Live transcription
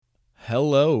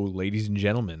Hello, ladies and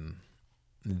gentlemen.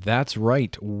 That's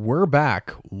right. We're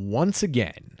back once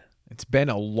again. It's been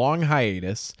a long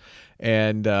hiatus,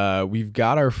 and we've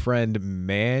got our friend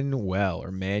Manuel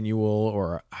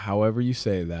or however you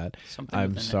say that.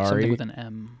 Something with an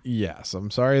M. Yes, I'm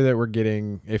sorry that we're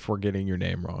getting your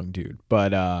name wrong, dude.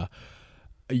 But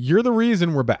you're the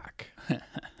reason we're back.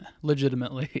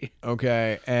 Legitimately.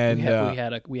 Okay, and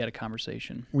we had a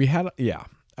conversation.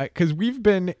 Because we've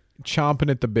been chomping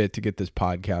at the bit to get this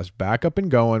podcast back up and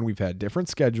going. We've had different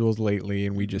schedules lately,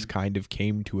 and we just kind of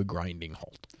came to a grinding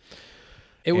halt.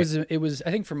 It was. I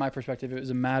think, from my perspective, it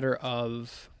was a matter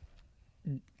of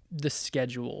the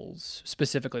schedules,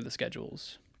 specifically the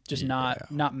schedules, just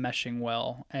not meshing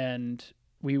well, and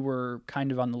we were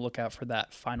kind of on the lookout for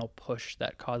that final push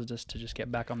that caused us to just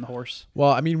get back on the horse. Well,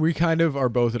 I mean, we kind of are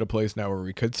both at a place now where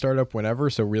we could start up whenever.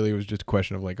 So really it was just a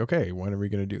question of like, okay, when are we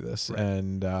going to do this? Right.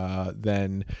 And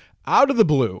then out of the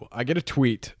blue, I get a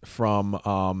tweet from...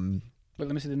 Wait,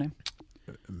 let me see the name.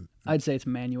 I'd say it's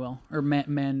Manuel or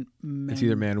man. It's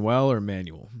either Manuel or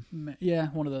Manuel. Yeah,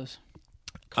 one of those.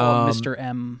 Call him Mr.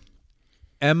 M.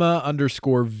 Emma_V2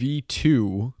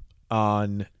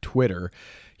 on Twitter.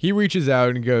 He reaches out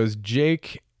and goes, he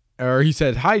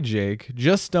said, "Hi, Jake.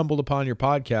 Just stumbled upon your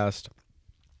podcast,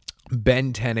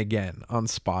 Ben 10 again, on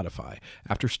Spotify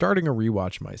after starting a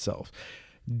rewatch myself.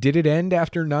 Did it end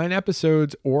after 9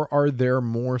 episodes, or are there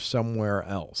more somewhere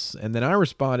else?" And then I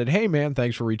responded, "Hey, man,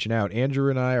 thanks for reaching out. Andrew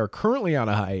and I are currently on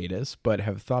a hiatus, but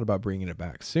have thought about bringing it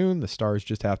back soon. The stars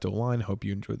just have to align. Hope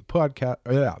you enjoy the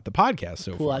podcast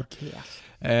so far."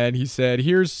 And he said,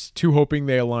 "Here's to hoping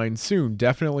they align soon.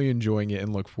 Definitely enjoying it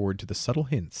and look forward to the subtle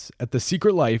hints at the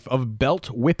secret life of belt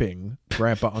whipping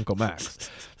Grandpa Uncle Max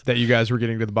that you guys were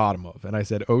getting to the bottom of." And I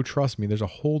said, "Oh, trust me, there's a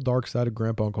whole dark side of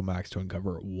Grandpa Uncle Max to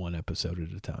uncover one episode at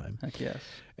a time." Heck yes.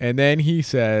 And then he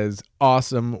says,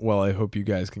 "Awesome. Well, I hope you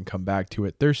guys can come back to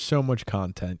it. There's so much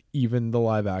content, even the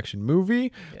live action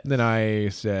movie." Yes. And then I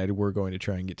said, "We're going to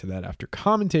try and get to that after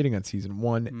commentating on season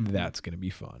 1. Mm-hmm. That's going to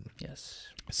be fun." Yes.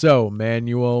 So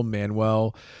Manuel,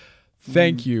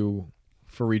 thank you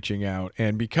for reaching out.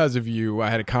 And because of you, I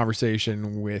had a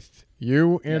conversation with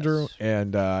you, Andrew, yes.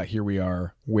 And here we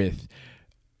are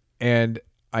and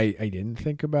I didn't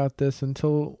think about this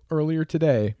until earlier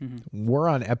today. Mm-hmm. We're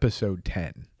on episode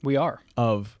 10. We are.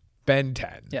 Of Ben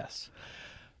 10. Yes.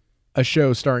 A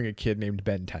show starring a kid named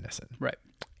Ben Tennyson. Right.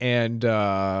 And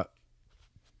I've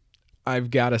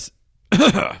got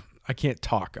I can't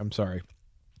talk. I'm sorry.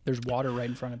 There's water right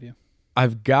in front of you.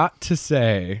 I've got to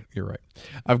say, you're right.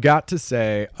 I've got to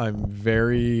say I'm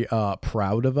very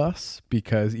proud of us,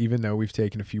 because even though we've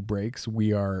taken a few breaks,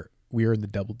 we are in the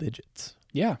double digits.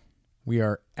 Yeah. We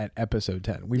are at episode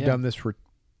 10. We've done this for,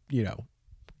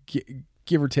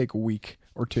 give or take a week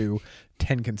or two,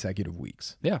 10 consecutive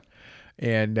weeks. Yeah.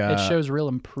 And it shows real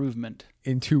improvement.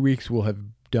 In 2 weeks, we'll have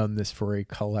done this for a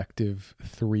collective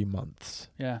 3 months.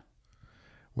 Yeah.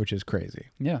 Which is crazy.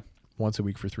 Yeah. Once a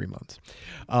week for 3 months.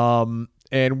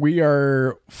 And we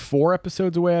are 4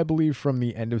 episodes away, I believe, from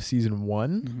the end of season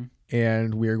 1. Mm-hmm.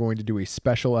 And we are going to do a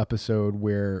special episode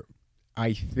where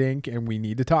I think, and we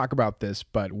need to talk about this,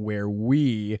 but where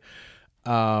we,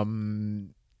 I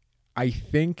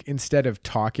think instead of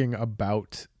talking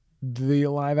about the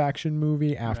live action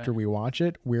movie after we watch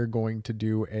it, we're going to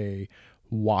do a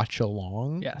watch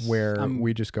along where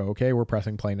we just go, okay, we're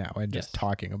pressing play now and just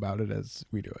talking about it as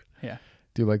we do it. Yeah.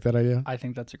 Do you like that idea? I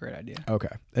think that's a great idea.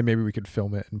 Okay, and maybe we could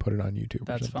film it and put it on YouTube.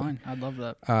 That's fine. I'd love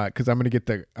that. Because I'm gonna get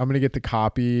the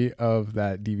copy of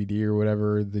that DVD or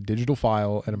whatever, the digital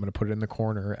file, and I'm gonna put it in the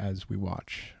corner as we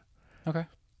watch. Okay.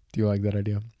 Do you like that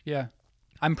idea? Yeah,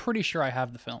 I'm pretty sure I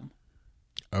have the film.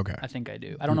 Okay. I think I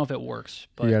do. I don't know if it works,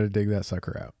 but you got to dig that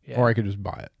sucker out, or I could just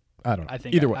buy it. I don't know. I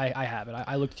think either way, I have it.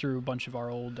 I looked through a bunch of our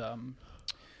old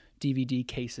DVD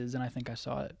cases, and I think I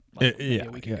saw it a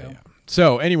week ago. Yeah.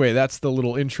 So anyway, that's the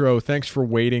little intro. Thanks for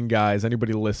waiting, guys.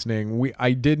 Anybody listening?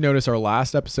 I did notice our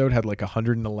last episode had like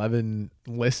 111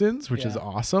 listens, which is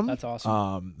awesome. That's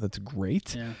awesome. That's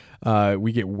great. Yeah.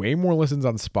 We get way more listens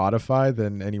on Spotify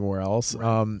than anywhere else.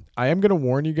 Right. I am going to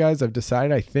warn you guys. I've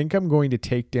decided I think I'm going to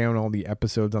take down all the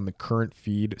episodes on the current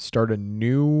feed, start a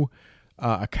new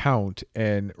account,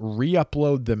 and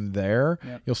re-upload them there.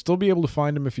 Yep. You'll still be able to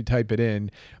find them if you type it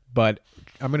in, but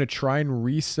I'm going to try and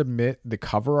resubmit the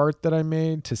cover art that I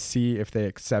made to see if they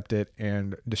accept it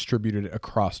and distribute it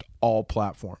across all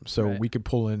platforms. So we could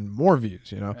pull in more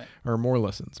views, or more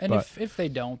listens. And if they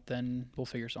don't, then we'll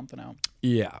figure something out.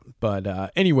 Yeah.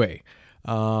 But anyway,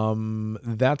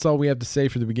 that's all we have to say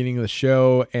for the beginning of the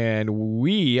show. And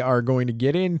we are going to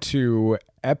get into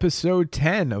episode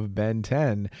 10 of Ben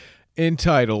 10.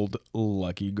 entitled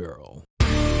Lucky Girl.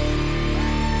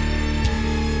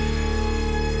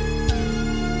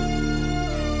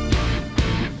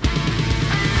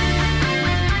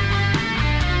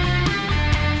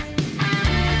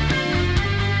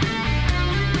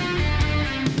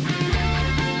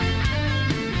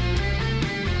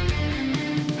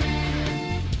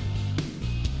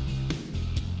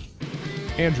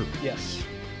 Andrew. Yes.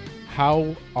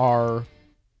 How are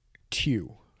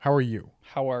you? How are you?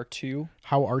 How are you?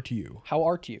 How are you? How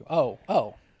are you?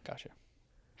 Oh, gotcha.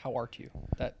 How are you?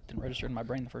 That didn't register in my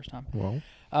brain the first time. Well,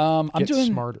 I'm doing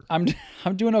smarter. I'm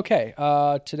doing okay.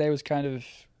 Today was kind of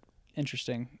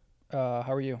interesting.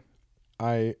 How are you?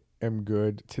 I am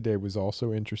good. Today was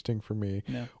also interesting for me.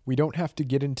 No. We don't have to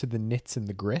get into the nits and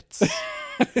the grits.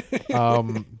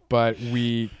 But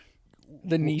we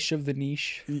The niche of the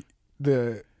niche.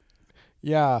 the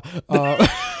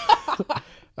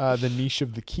niche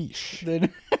of the quiche.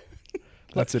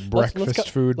 That's it. Breakfast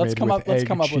food made with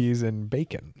egg, cheese, and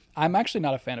bacon. I'm actually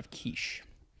not a fan of quiche.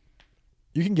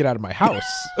 You can get out of my house.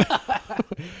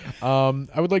 I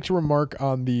would like to remark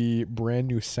on the brand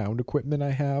new sound equipment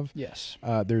I have. Yes.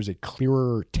 There's a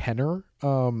clearer tenor,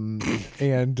 and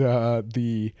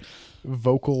the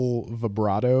vocal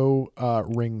vibrato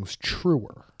rings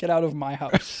truer. Get out of my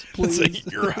house, please. It's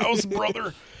your house,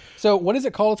 brother. So what is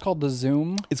it called? It's called the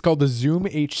Zoom. It's called the Zoom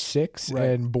H6, Right.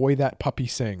 and boy, that puppy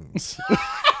sings.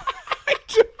 I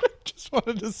just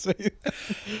wanted to say that.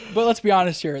 But let's be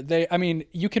honest here.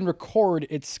 You can record.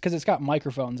 It's because it's got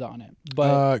microphones on it.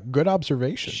 But good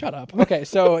observation. shut up. Okay,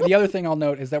 so the other thing I'll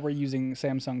note is that we're using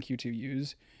Samsung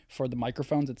Q2Us for the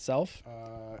microphones itself.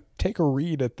 Take a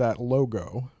read at that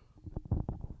logo.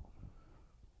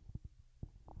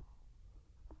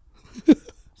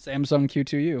 Samsung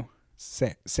Q2U.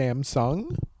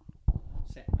 Samsung?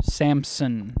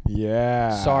 Samson.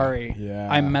 Yeah. Sorry. Yeah.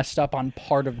 I messed up on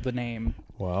part of the name.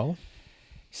 Well.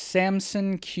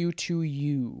 Samson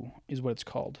Q2U is what it's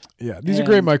called. Yeah, these are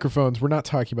great microphones. We're not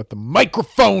talking about the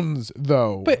microphones,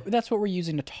 though. But that's what we're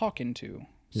using to talk into.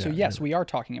 So Yeah, yes, we are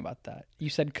talking about that. You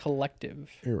said collective.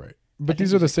 You're right. But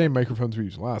these are the same microphones we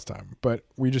used last time. But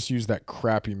we just used that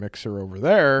crappy mixer over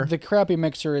there. The crappy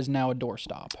mixer is now a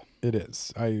doorstop. It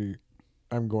is.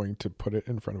 I'm going to put it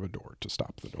in front of a door to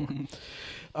stop the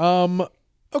door.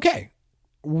 Okay.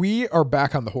 We are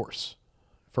back on the horse,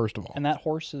 first of all. And that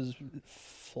horse is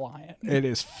flying. It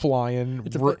is flying,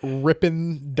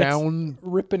 ripping down.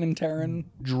 Ripping and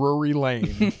tearing. Drury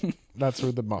Lane. That's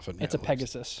where the muffin man It's a lives.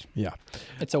 Pegasus. Yeah.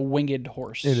 It's a winged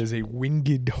horse. It is a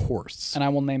winged horse. And I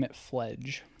will name it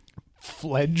Fledge.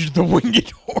 Fledge the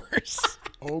winged horse.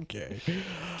 Okay. Do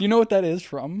you know what that is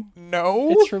from?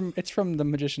 No. It's from The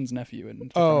Magician's Nephew.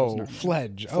 And Fledge.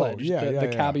 Fledge. Oh, yeah, The yeah.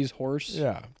 cabbie's horse.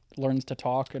 Yeah. Learns to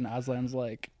talk, and Aslan's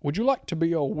like, "Would you like to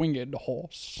be a winged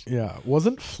horse?" Yeah.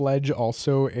 Wasn't Fledge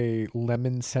also a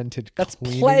lemon-scented That's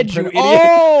cleaning Pledge, you product? idiot.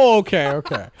 Oh,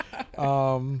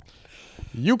 okay.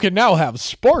 You can now have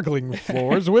sparkling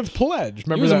floors with Pledge.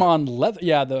 Remember Use that? them on leather.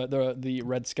 Yeah, the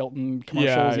Red Skeleton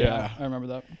commercials. Yeah, I remember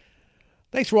that.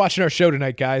 Thanks for watching our show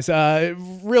tonight, guys.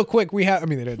 Real quick, they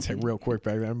didn't say real quick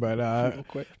back then, but Real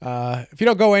quick. if you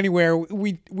don't go anywhere,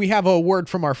 we have a word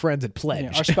from our friends at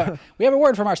Pledge. Yeah, we have a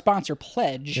word from our sponsor,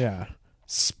 Pledge. Yeah.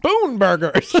 Spoon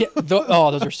burgers. Yeah,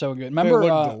 those are so good. Remember,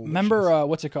 look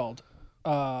what's it called?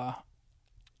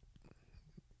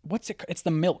 It's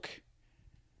the milk.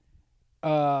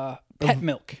 Pet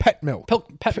milk. Pet milk.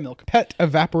 Pet milk. Pet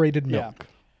evaporated Yeah. milk.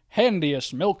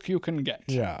 Handiest milk you can get.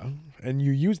 Yeah. And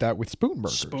you use that with spoon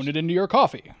burgers. Spoon it into your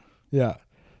coffee. Yeah.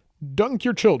 Dunk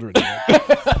your children in it.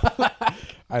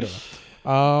 I don't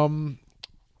know.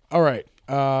 All right.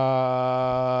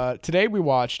 Today we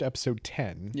watched episode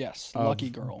 10. Yes, of Lucky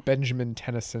Girl. Benjamin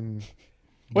Tennyson.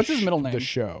 What's his middle name? The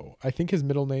show. I think his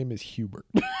middle name is Hubert.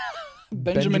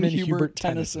 Benjamin Hubert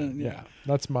Tennyson. Yeah.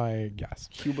 That's my guess.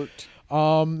 Hubert.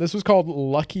 This was called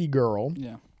Lucky Girl.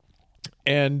 Yeah.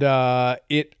 And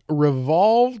it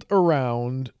revolved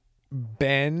around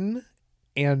Ben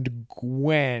and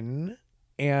Gwen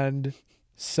and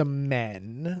some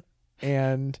men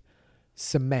and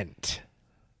cement.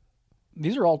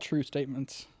 These are all true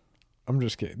statements. I'm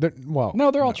just kidding. They're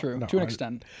all true to an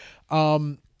extent.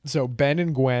 So Ben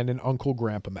and Gwen and Uncle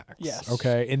Grandpa Max. Yes.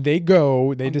 Okay. And they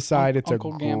decide it's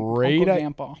Uncle a great Uncle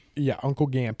Gampa. Yeah, Uncle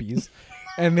Gampies.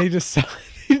 And they decide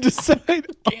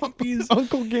Gampies.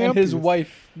 Uncle Gampies. And his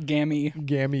wife, Gammy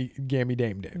Gammy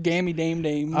Dame Dame. Gammy Dame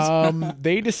Dames.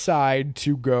 They decide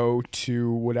to go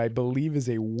to what I believe is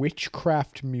a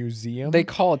witchcraft museum. They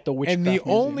call it the Witchcraft And the Museum.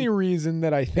 only reason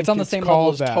that I think it's on the same level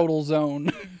as that, Total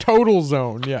Zone. Total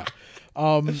Zone, yeah.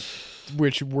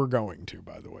 Which we're going to,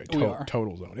 by the way. We are.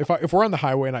 Total zone. If we're on the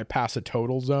highway and I pass a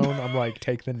total zone, I'm like,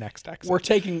 take the next exit. We're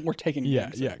taking.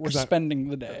 Yeah. We're spending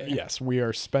the day. Yes, we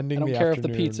are spending. I don't the care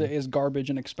afternoon. if the pizza is garbage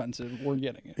and expensive. We're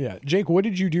getting it. Yeah, Jake, what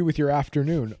did you do with your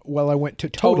afternoon? Well, I went to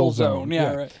total zone.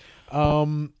 Yeah, right.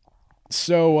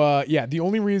 So the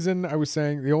only reason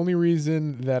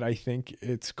that I think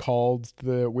it's called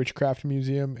the Witchcraft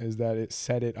Museum is that it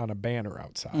said it on a banner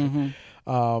outside,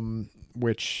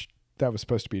 which that was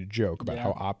supposed to be a joke about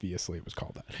how obviously it was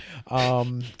called that.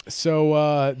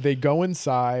 So they go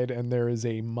inside and there is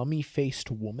a mummy-faced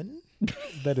woman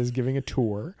that is giving a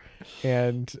tour,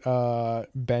 and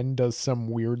Ben does some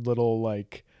weird little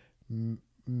like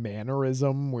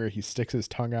mannerism where he sticks his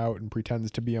tongue out and pretends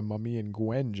to be a mummy, and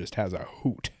Gwen just has a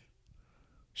hoot.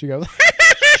 She goes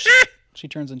she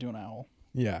turns into an owl.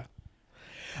 Yeah.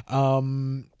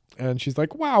 And she's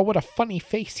like, wow, what a funny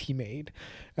face he made.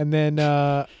 And then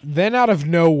out of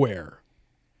nowhere,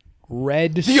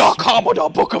 the Arcomeda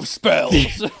Book of Spells.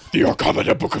 The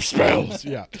Arcomeda Book of Spells.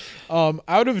 Yeah.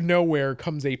 Out of nowhere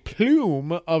comes a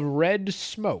plume of red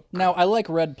smoke. Now, I like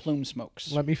red plume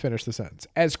smokes. Let me finish the sentence.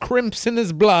 As crimson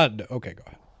as blood. Okay, go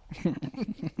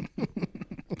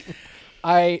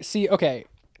ahead. Okay.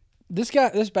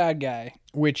 This bad guy,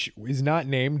 which is not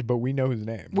named, but we know his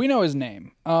name. We know his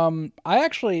name. These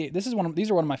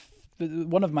are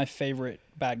one of my favorite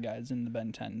bad guys in the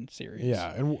Ben 10 series.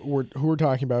 Yeah, and who we're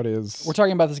talking about is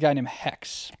this guy named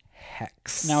Hex.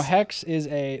 Hex. Now Hex is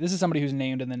somebody who's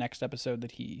named in the next episode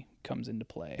that he comes into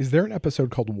play. Is there an episode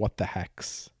called What the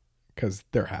Hex? Because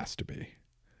there has to be.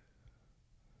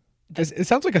 It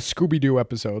sounds like a Scooby-Doo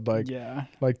episode, like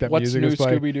that What's music new is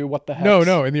playing. Scooby-Doo? What the Hex?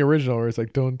 No, in the original where it's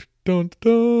like don't da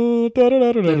da da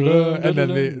da da da, and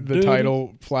then the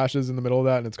title flashes in the middle of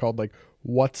that, and it's called like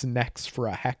What's Next for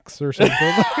a Hex or something.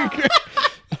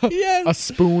 Yes. A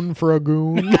spoon for a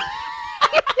goon.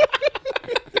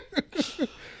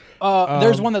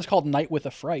 There's one that's called Night with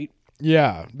a Fright.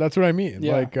 Yeah, that's what I mean.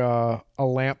 Yeah. Like a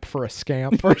lamp for a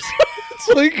scamp or something. It's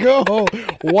like, oh,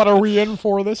 what are we in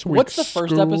for this week? What's the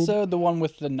first episode? The one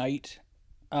with the night?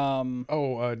 What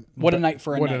a night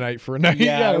for a night. What a night for a night.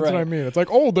 Yeah, that's right. what I mean. It's like,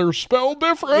 oh, they're spelled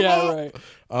different. Yeah, right.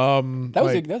 That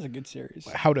was a good series.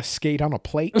 How to skate on a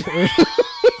plate.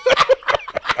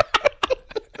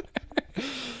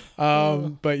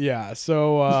 But yeah,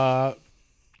 so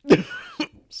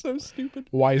so stupid.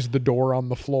 Why is the door on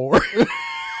the floor?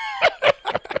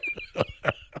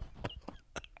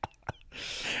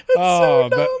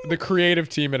 The creative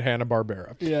team at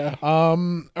Hanna-Barbera. Yeah.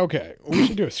 Okay, we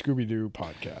should do a Scooby-Doo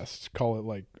podcast. Call it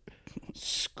like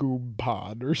Scoob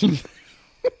Pod or something.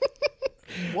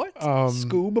 What?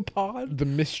 Scoob Pod? The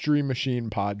Mystery Machine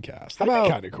podcast. That'd be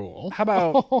kind of cool. How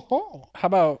about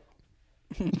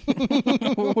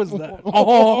what was that?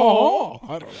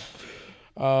 I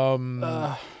don't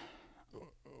know.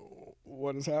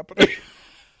 What is happening?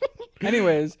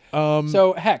 Anyways,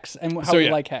 so Hex and how we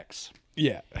like Hex.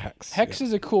 Yeah, Hex. Hex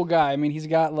is a cool guy. I mean, he's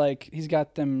got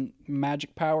them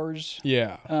magic powers.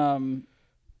 Yeah.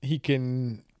 He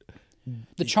can.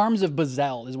 The charms of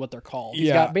Bazel is what they're called.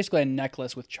 He's got basically a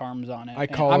necklace with charms on it.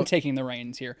 I'm taking the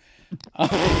reins here.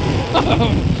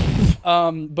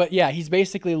 But yeah, he's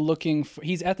basically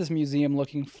he's at this museum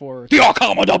looking for the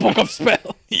Arcomeda Book of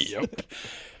Spells. Yep.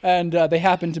 And they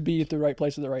happen to be at the right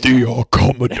place at the right time. The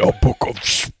Arcomeda Book of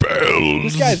Spells.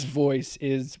 This guy's voice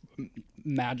is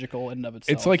magical in and of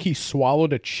itself. It's like he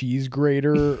swallowed a cheese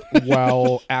grater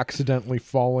while accidentally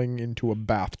falling into a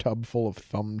bathtub full of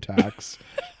thumbtacks,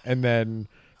 and then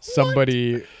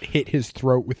somebody hit his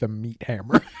throat with a meat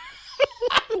hammer.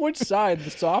 Which side, the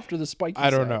soft or the spiky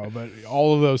side? I don't know, but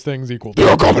all of those things equal the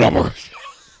Arcomeda Book.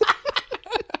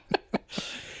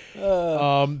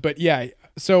 But yeah,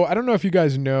 so I don't know if you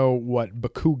guys know what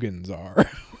Bakugans are.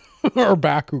 Or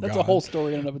Bakugan. That's a whole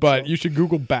story in and of itself. But you should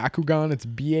Google Bakugan. It's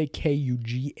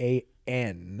Bakugan.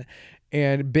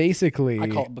 And basically... I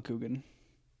call it Bakugan.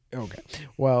 Okay.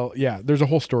 Well, yeah, there's a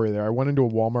whole story there. I went into a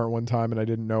Walmart one time and I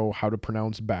didn't know how to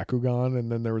pronounce Bakugan.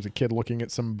 And then there was a kid looking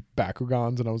at some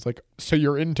Bakugans and I was like, so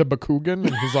you're into Bakugan?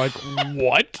 And he's like,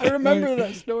 what? I remember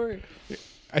that story.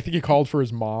 I think he called for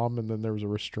his mom, and then there was a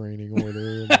restraining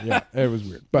order. And yeah, it was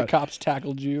weird. But the cops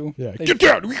tackled you. Yeah, get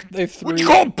down. They threw you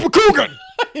call Bakugan?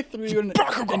 They threw you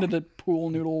into the pool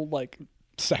noodle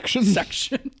section.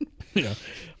 Yeah.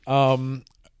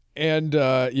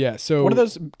 Yeah. So what are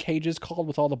those cages called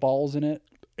with all the balls in it?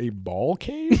 A ball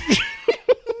cage?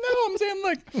 No, I'm saying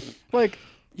like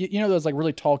you know those like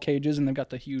really tall cages, and they've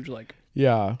got the huge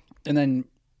Yeah. And then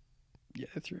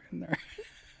they threw it in there.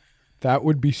 That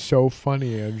would be so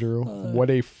funny, Andrew.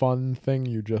 What a fun thing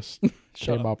you just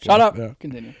came up with. Shut up. Yeah.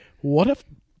 Continue. What if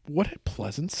what a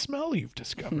pleasant smell you've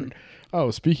discovered.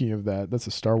 Oh, speaking of that, that's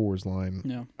a Star Wars line.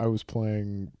 Yeah. I was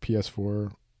playing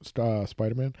PS4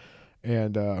 Spider-Man,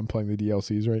 and I'm playing the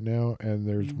DLCs right now, and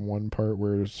there's one part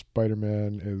where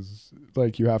Spider-Man is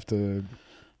like you have to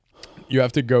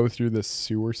go through this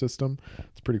sewer system.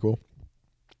 It's pretty cool.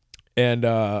 And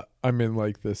I'm in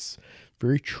like this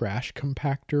very trash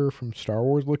compactor from Star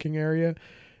Wars looking area,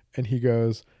 and he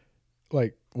goes,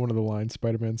 like, one of the lines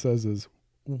Spider-Man says is,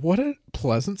 "What a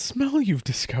pleasant smell you've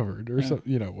discovered," or so,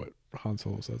 you know what Han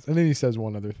Solo says. And then he says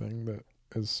one other thing that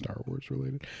is Star Wars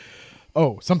related.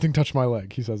 Oh, something touched my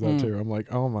leg. He says that too. I'm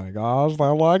like, oh my gosh,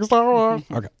 that leg Star Wars.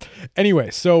 Okay. Anyway,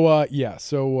 so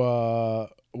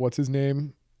what's his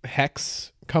name?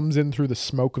 Hex comes in through the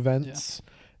smoke vents,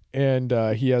 and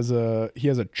he has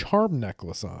a charm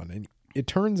necklace on, and it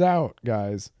turns out,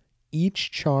 guys,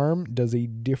 each charm does a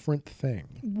different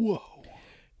thing. Whoa.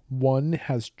 One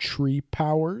has tree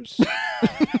powers.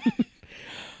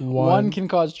 One can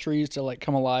cause trees to like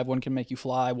come alive. One can make you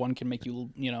fly. One can make you,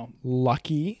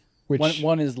 lucky. Which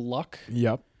one is luck.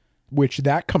 Yep. Which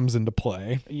that comes into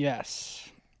play. Yes.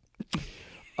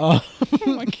 Oh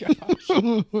my gosh.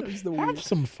 Have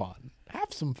some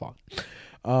fun.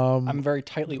 I'm very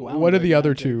tightly wound. What do the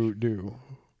other two do?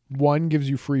 One gives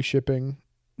you free shipping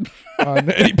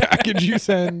on any package you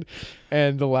send,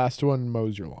 and the last one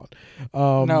mows your lawn.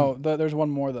 No, there's one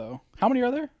more though. How many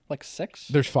are there? Like 6?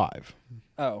 There's 5.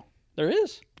 Oh, there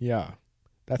is? Yeah.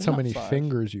 That's There's how not many 5.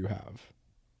 fingers you have.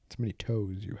 That's how many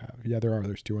toes you have. Yeah, there are.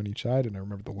 There's 2 on each side, and I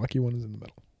remember the lucky one is in the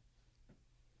middle.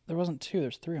 There wasn't 2.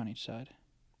 There's 3 on each side.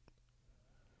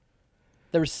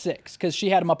 There was 6 because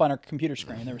she had them up on her computer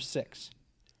screen. There was 6.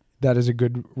 That is a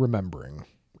good remembering,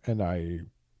 and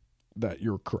that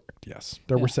you're correct. Yes,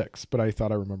 there were 6, but I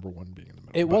thought I remember one being in the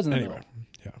middle. It wasn't anyway. middle.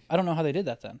 Yeah, I don't know how they did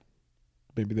that then.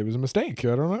 maybe there was a mistake.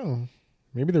 I don't know.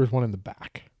 Maybe there was one in the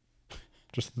back.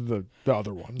 Just the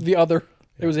other one. The other.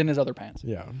 Yeah. It was in his other pants.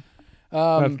 Yeah.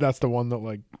 That's the one that,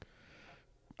 like,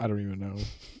 I don't even know.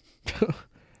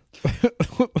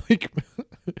 Like,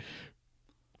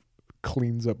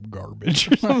 cleans up garbage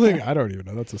or something. I don't even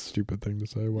know. That's a stupid thing to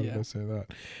say. Why did I say that?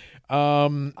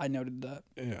 I noted that.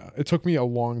 Yeah. It took me a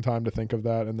long time to think of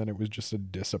that, and then it was just a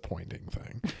disappointing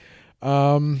thing.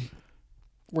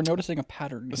 We're noticing a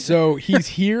pattern here. So he's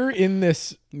here in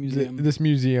this museum. This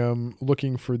museum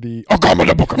looking for the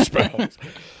Arcomeda Book of Spells.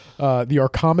 The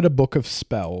Arcomeda Book of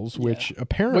Spells, which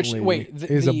apparently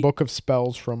is a book of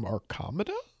spells from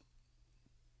Arcomeda?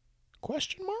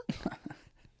 Question mark?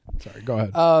 Sorry, go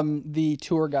ahead. The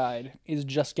tour guide is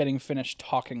just getting finished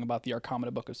talking about the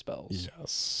Arcomeda Book of Spells.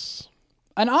 Yes.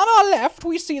 And on our left,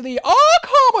 we see the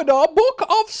Arcomeda Book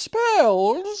of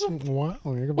Spells. Wow.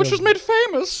 Which was made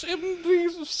famous in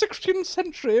the 16th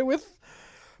century with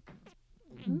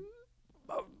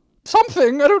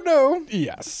something, I don't know.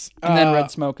 Yes. And then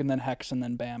Red Smoke, and then Hex, and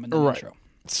then Bam, and then intro.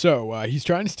 So he's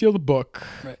trying to steal the book.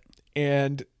 Right.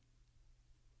 And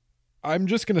I'm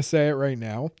just going to say it right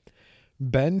now.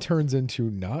 Ben turns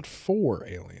into not 4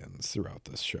 aliens throughout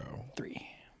this show. 3.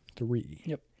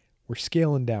 Yep. We're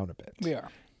scaling down a bit. We are.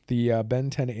 The Ben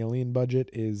 10 alien budget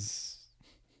it's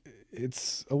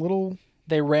a little...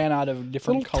 They ran out of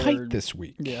different colored... tight this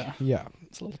week. Yeah. Yeah.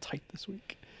 It's a little tight this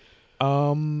week.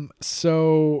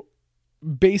 So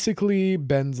basically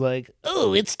Ben's like,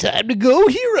 oh, it's time to go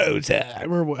hero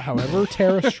time. Or however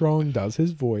Tara Strong does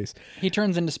his voice. He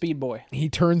turns into Speed Boy. He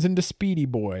turns into Speedy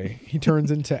Boy. He turns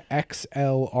into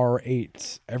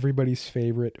XLR8, everybody's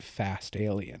favorite fast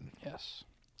alien. Yes.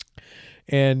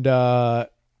 And I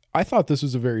thought this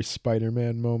was a very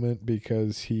Spider-Man moment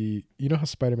because you know how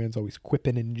Spider-Man's always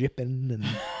quipping and jipping and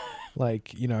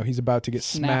like, you know, he's about to get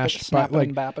smashed by like,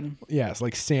 and bapping. Yeah, it's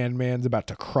like Sandman's about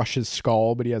to crush his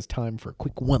skull, but he has time for a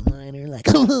quick one-liner like,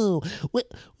 oh, why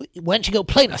don't you go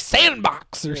play in a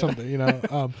sandbox or something, you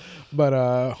know? What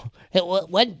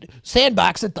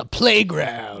sandbox at the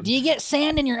playground? Do you get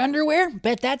sand in your underwear?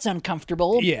 Bet that's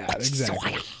uncomfortable. Yeah,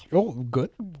 exactly. Oh, good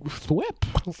whip.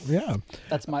 Yeah.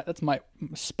 That's my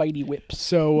Spidey whip.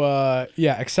 So,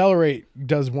 Accelerate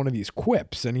does one of these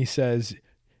quips, and he says,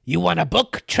 you want a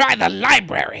book? Try the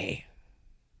library.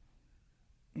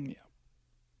 Yeah.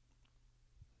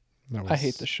 I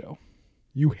hate this show.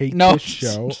 You hate this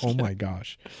show? Oh my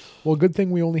gosh. Well, good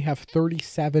thing we only have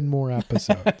 37 more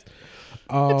episodes. It's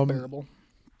bearable.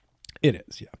 It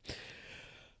is, yeah.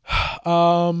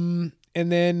 And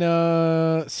then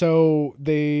so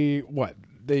they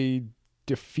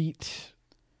defeat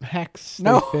Hex,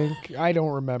 no. I think. I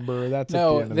don't remember. That's at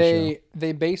the end of the show.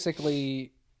 They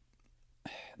basically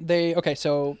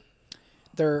so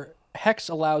their Hex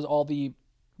allows all the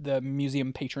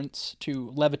museum patrons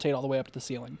to levitate all the way up to the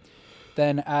ceiling.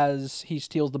 Then as he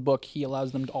steals the book, he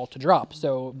allows them all to drop.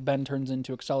 So Ben turns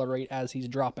into accelerate as he's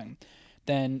dropping.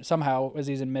 Then somehow, as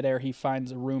he's in midair, he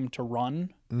finds a room to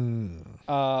run.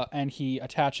 And he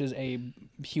attaches a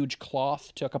huge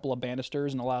cloth to a couple of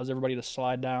banisters and allows everybody to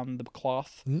slide down the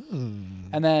cloth.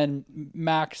 And then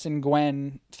Max and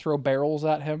Gwen throw barrels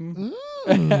at him.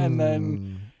 And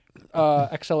then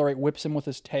Accelerate whips him with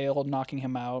his tail, knocking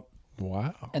him out.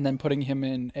 Wow. And then putting him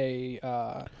in a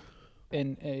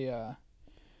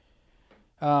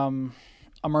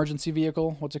emergency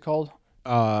vehicle. What's it called?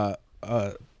 A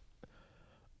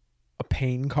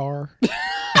pain car.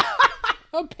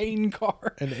 A pain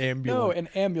car. An ambulance. No, an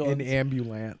ambulance. An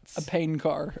ambulance. A pain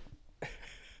car.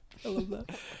 I love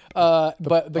that.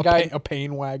 But the guy, a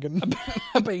pain wagon.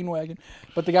 a pain wagon.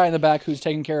 But the guy in the back who's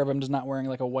taking care of him is not wearing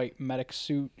like a white medic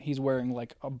suit. He's wearing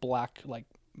like a black like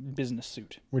business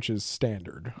suit, which is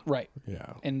standard. right?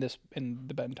 Yeah. In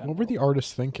the Ben 10. What were the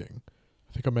artists thinking?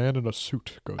 I think a man in a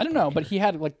suit goes. I don't know, back but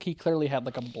here. he clearly had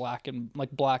like a black,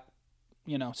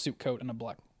 suit coat and a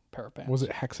black pair of pants. Was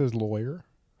it Hex's lawyer?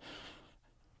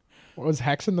 Was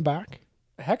Hex in the back?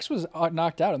 Hex was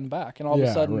knocked out in the back, and all of a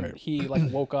Yeah, sudden right. he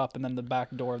like woke up, and then the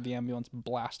back door of the ambulance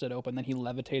blasted open. Then he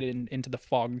levitated into the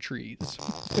fog trees.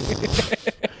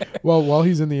 Well, while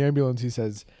he's in the ambulance, he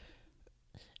says,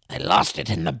 I lost it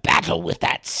in the battle with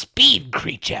that speed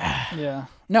creature. Yeah.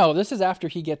 No, this is after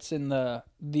he gets in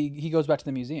he goes back to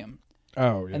the museum,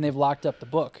 "Oh, yeah." and they've locked up the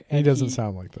book. He And doesn't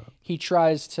sound like that. He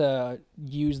tries to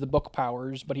use the book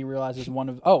powers, but he realizes one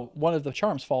of the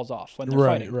charms falls off when they're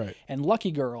fighting. Right. And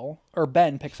Lucky Girl or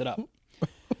Ben picks it up,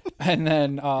 and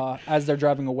then as they're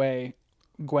driving away,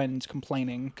 Gwen's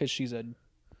complaining because she's a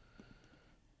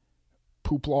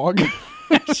Poop log.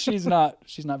 she's not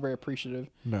very appreciative.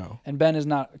 No. And Ben is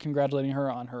not congratulating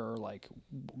her on her like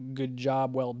good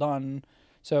job, well done.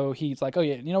 So he's like, "Oh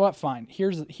yeah, you know what? Fine.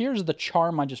 Here's the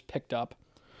charm I just picked up."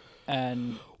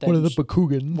 And then One of the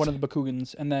Bakugans. one of the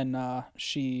Bakugans, and then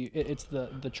it's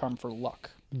the charm for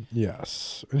luck.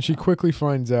 Yes. And she quickly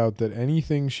finds out that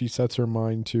anything she sets her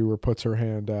mind to or puts her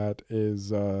hand at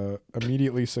is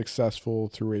immediately successful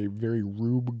through a very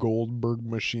Rube Goldberg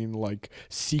machine-like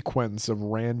sequence of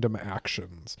random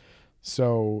actions.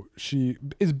 So she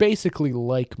is basically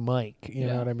like Mike, you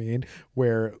know what I mean?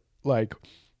 Where, like,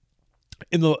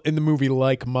 in the movie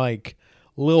Like Mike,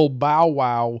 Lil Bow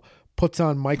Wow puts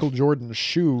on Michael Jordan's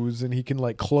shoes and he can,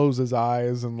 like, close his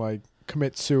eyes and, like,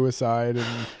 commit suicide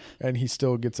and he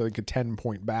still gets like a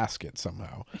 10-point basket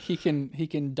somehow. He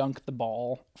can dunk the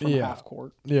ball from half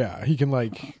court. Yeah, he can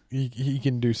like he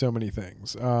can do so many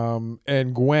things.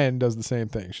 And Gwen does the same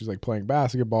thing. She's like playing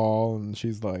basketball and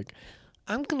she's like,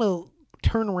 I'm gonna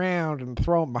turn around and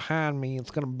throw it behind me.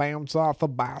 It's gonna bounce off a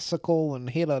bicycle and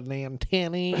hit an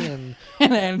antenna and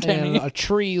and a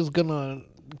tree is gonna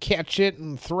catch it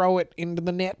and throw it into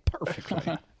the net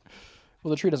perfectly. Well,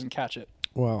 the tree doesn't catch it.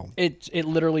 Well, it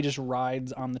literally just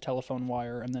rides on the telephone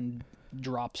wire and then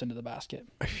drops into the basket.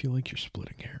 I feel like you're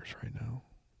splitting hairs right now,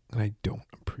 and I don't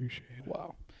appreciate it.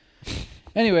 Wow.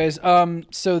 Anyways,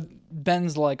 so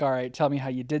Ben's like, all right, tell me how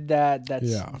you did that.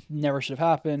 That's never should have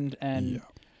happened. And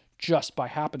just by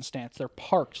happenstance, they're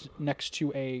parked next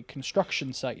to a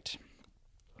construction site.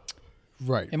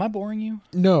 Right. Am I boring you?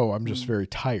 No, I'm just very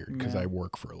tired because I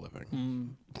work for a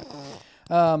living.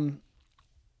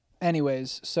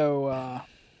 Anyways, so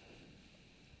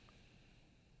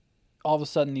all of a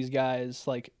sudden these guys,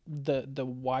 like the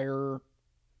wire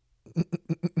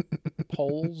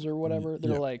poles or whatever,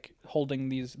 they're like holding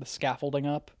the scaffolding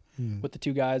up with the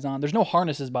two guys on. There's no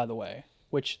harnesses, by the way,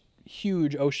 which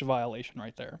huge OSHA violation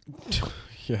right there.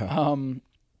 Yeah.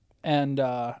 And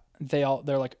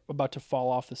they're like about to fall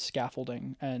off the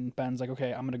scaffolding, and Ben's like,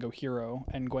 okay, I'm gonna go hero,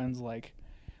 and Gwen's like,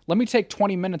 let me take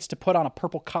 20 minutes to put on a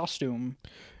purple costume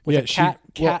with a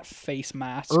cat face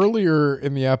mask. Earlier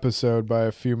in the episode, by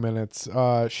a few minutes,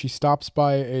 she stops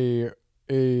by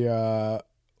a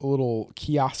little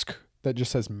kiosk that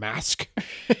just says mask.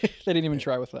 They didn't even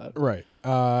try with that. Right.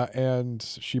 And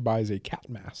she buys a cat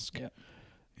mask. Yeah.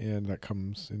 And that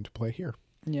comes into play here.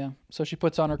 Yeah. So she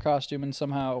puts on her costume and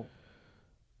somehow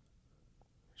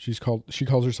she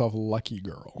calls herself Lucky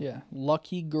Girl. Yeah,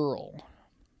 Lucky Girl.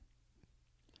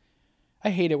 I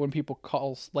hate it when people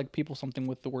call people something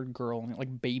with the word girl,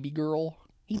 like baby girl.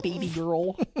 Hey, baby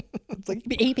girl. It's like,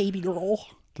 hey, baby girl.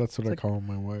 That's what I call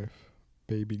my wife.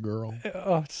 Baby girl.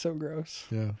 Oh, it's so gross.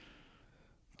 Yeah.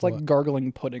 It's like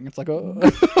gargling pudding. It's like,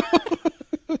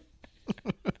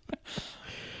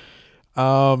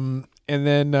 And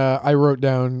then I wrote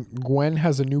down Gwen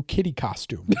has a new kitty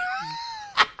costume.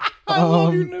 I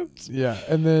love your notes. Yeah.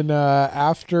 And then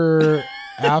after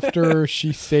after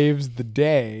she saves the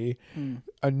day,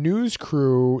 a news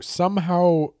crew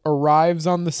somehow arrives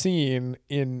on the scene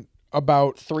in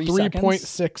about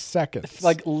 3.6 seconds.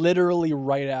 Like literally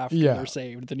right after they're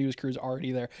saved. The news crew's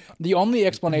already there. The only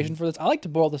explanation for this, I like to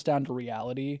boil this down to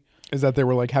reality. Is that they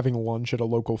were like having lunch at a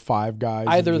local Five Guys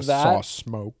either and just that, saw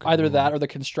smoke. Either that or the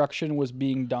construction was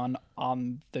being done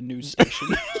on the news station.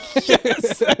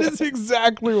 Yes, that is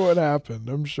exactly what happened,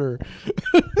 I'm sure.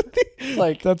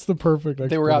 Like that's the perfect explanation.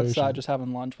 They were outside just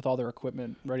having lunch with all their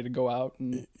equipment ready to go out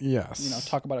and yes,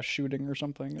 talk about a shooting or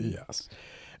something. And, yes.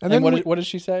 And then what did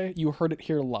she say? You heard it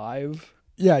here live?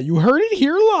 Yeah, you heard it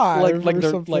here live. Like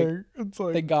they're something. It's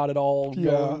like they got it all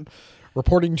going.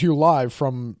 Reporting to you live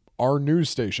from our news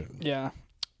station. Yeah.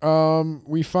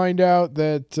 We find out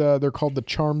that they're called the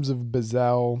Charms of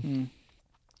Bizzell.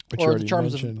 Or the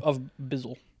Charms of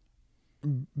Bizzle.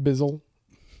 Bizzle.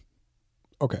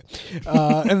 Okay.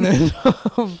 And then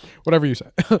whatever you say.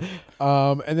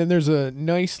 And then there's a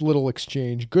nice little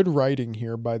exchange. Good writing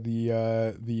here by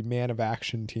the Man of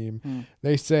Action team.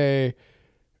 They say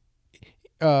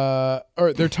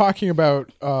or they're talking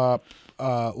about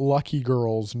Lucky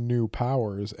Girl's new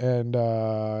powers, and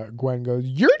Gwen goes,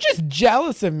 "You're just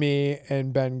jealous of me,"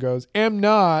 and Ben goes, "Am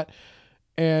not,"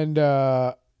 and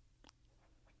then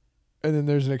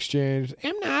there's an exchange,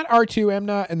 "Am not, R2, am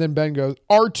not," and then Ben goes,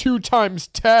 "R2 times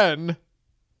 10,"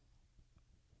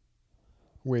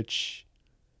 which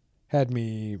had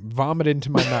me vomit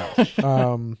into my mouth.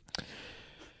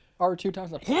 R2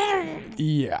 times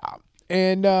yeah,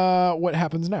 and what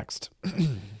happens next?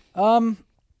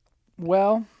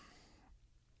 Well,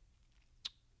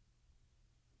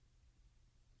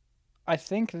 I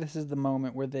think this is the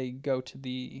moment where they go to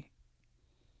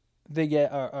they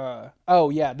get a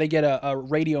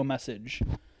radio message.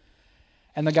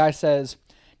 And the guy says,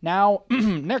 "Now,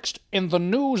 next in the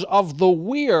news of the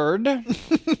weird,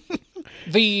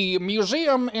 the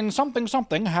museum in something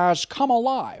something has come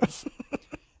alive."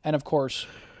 And of course,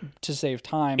 to save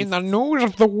time, in the news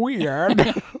of the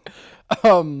weird.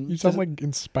 You sound like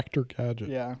Inspector Gadget.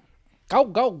 Yeah.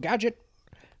 Go, Gadget.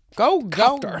 Go,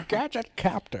 Copter. Gadget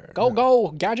Captor.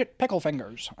 Go, Gadget Pickle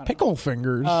Fingers. Pickle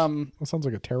Fingers? That sounds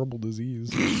like a terrible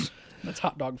disease. That's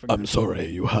hot dog fingers. I'm sorry,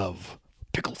 you have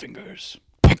Pickle Fingers.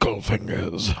 Pickle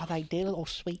Fingers. Are they dear or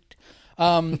sweet?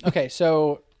 Okay,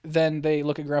 so then they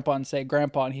look at Grandpa and say,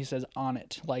 "Grandpa," and he says, "On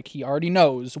it." Like he already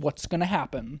knows what's going to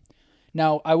happen.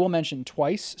 Now, I will mention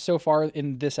twice so far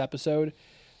in this episode,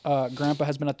 Grandpa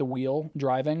has been at the wheel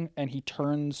driving, and he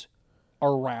turns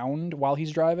around while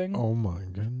he's driving. Oh my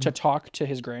goodness! To talk to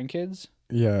his grandkids.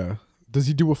 Yeah. Does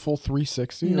he do a full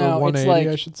 360 no, or 180? It's like,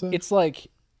 I should say. It's like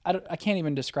I can't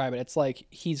even describe it. It's like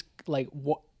he's like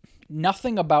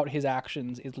nothing about his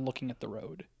actions is looking at the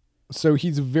road. So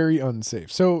he's very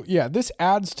unsafe. So yeah, this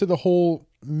adds to the whole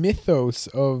mythos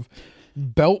of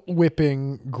belt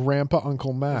whipping Grandpa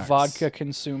Uncle Max. Vodka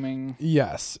consuming.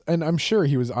 Yes. And I'm sure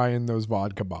he was eyeing those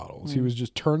vodka bottles. He was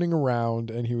just turning around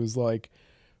and he was like,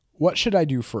 what should I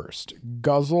do first?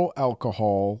 Guzzle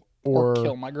alcohol or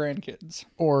kill my grandkids.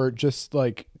 Or just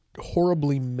like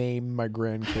horribly maim my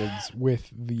grandkids with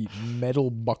the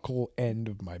metal buckle end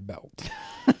of my belt.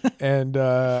 And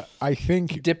I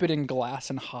think dip it in glass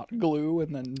and hot glue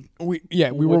and then we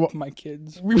were my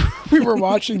kids. We were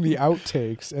watching the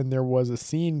outtakes and there was a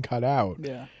scene cut out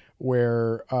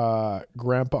where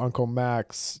Grandpa Uncle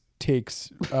Max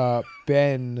takes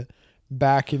Ben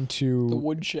back into the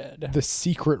woodshed, the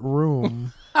secret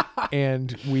room,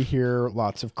 and we hear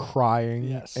lots of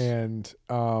crying and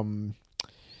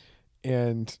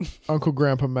Uncle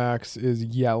Grandpa Max is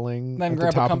yelling at the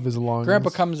top of his lungs. Grandpa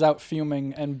comes out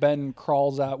fuming, and Ben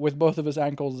crawls out with both of his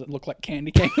ankles that look like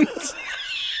candy canes.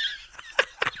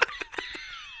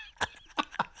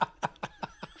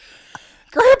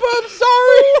 Grandpa, I'm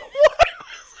sorry.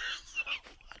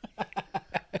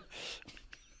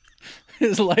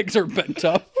 His legs are bent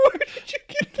up. Where did you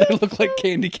get that? They look like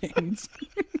candy canes.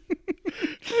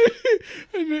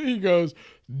 And then he goes,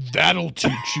 "That'll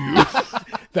teach you.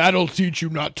 That'll teach you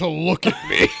not to look at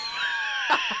me."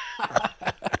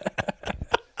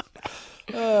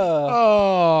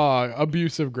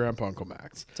 Abusive Grandpa Uncle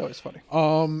Max. It's always funny.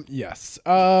 Yes.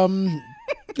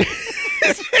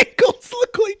 His ankles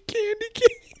look like candy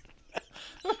canes.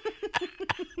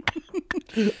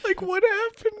 Like, what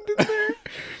happened in there?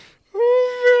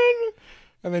 Oh man!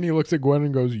 And then he looks at Gwen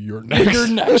and goes, "You're next." You're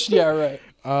next. Yeah, right.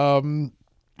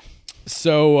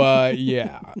 So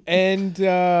yeah, and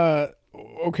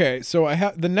okay. So I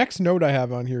have the next note I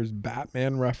have on here is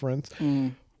Batman reference.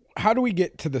 How do we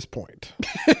get to this point?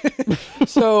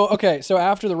 So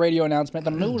after the radio announcement,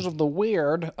 the news of the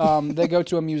weird, they go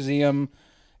to a museum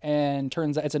and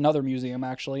turns out it's another museum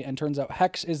actually, and turns out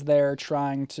Hex is there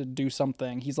trying to do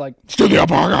something. He's like,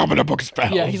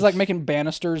 yeah, he's like making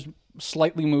banisters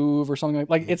slightly move or something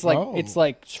it's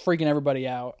like freaking everybody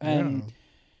out. And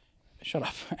shut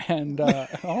up. And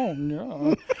oh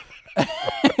no.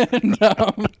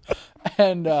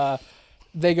 and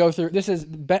they go through. This is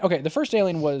okay. The first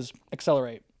alien was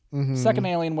Accelerate. Second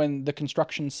alien, when the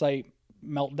construction site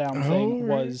meltdown thing,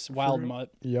 was Wild Mutt.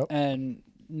 Yep. And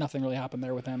nothing really happened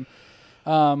there with him.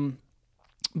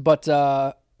 But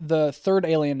the third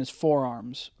alien is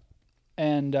Forearms,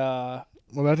 and well,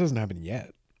 that doesn't happen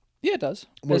yet. Yeah, it does.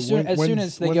 As soon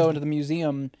as they go into the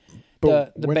museum,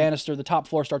 the banister, the top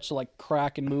floor starts to like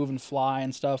crack and move and fly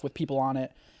and stuff with people on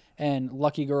it. And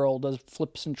Lucky Girl does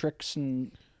flips and tricks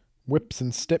and whips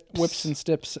and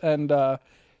stips, and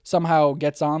somehow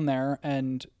gets on there.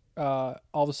 And all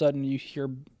of a sudden, you hear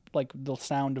like the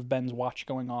sound of Ben's watch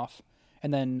going off,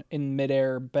 and then in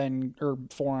midair,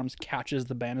 Forearms catches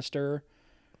the banister,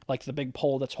 like the big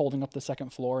pole that's holding up the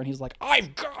second floor, and he's like,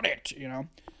 "I've got it," you know.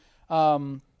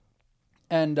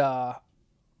 And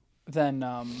then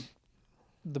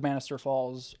the banister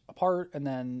falls apart, and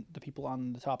then the people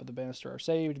on the top of the banister are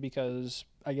saved because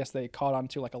I guess they caught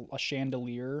onto like a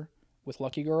chandelier with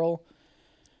Lucky Girl.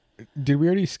 Did we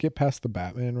already skip past the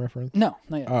Batman reference? No,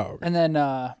 not yet. Oh, okay. And then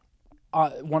a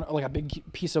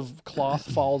big piece of cloth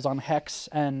falls on Hex,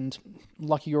 and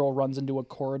Lucky Girl runs into a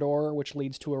corridor which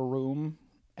leads to a room,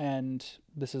 and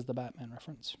this is the Batman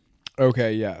reference.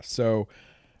 Okay, yeah. So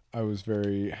I was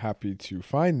very happy to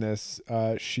find this.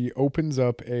 She opens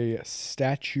up a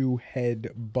statue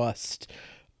head bust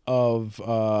of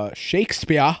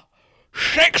Shakespeare,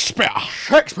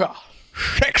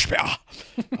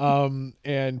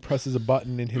 and presses a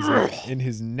button in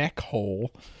his neck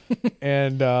hole,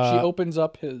 and she opens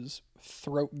up his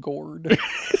throat gourd,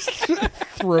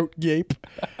 throat gape,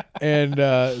 and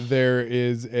there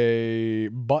is a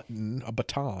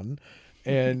baton.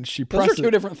 And she presses. Those are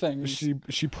two different things.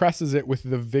 She presses it with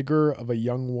the vigor of a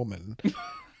young woman,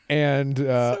 and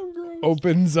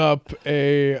opens up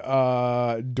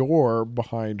a door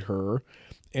behind her,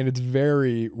 and it's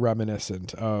very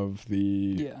reminiscent of the.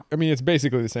 Yeah. I mean, it's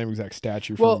basically the same exact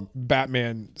statue from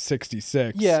Batman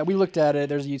 '66. Yeah, we looked at it.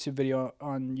 There's a YouTube video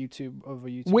on YouTube of a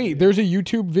YouTube. Wait, video. there's a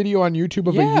YouTube video on YouTube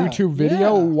of a YouTube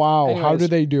video. Yeah. Wow, Anyways, how do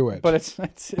they do it? But it's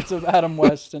of Adam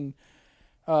West and.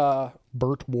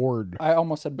 Burt Ward. I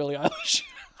almost said Billie Eilish.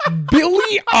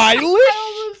 Billie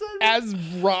Eilish as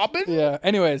Robin? Yeah.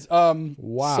 Anyways,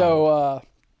 wow. So,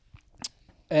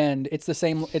 and it's the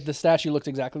same. The statue looks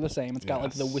exactly the same. It's got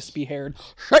like the wispy-haired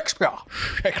Shakespeare.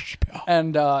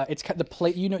 And it's the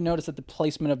plate. You notice that the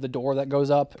placement of the door that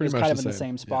goes up is kind of in the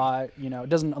same spot. Yeah. You know, it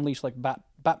doesn't unleash like bat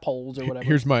poles or whatever.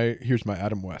 Here's my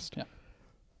Adam West. Yeah.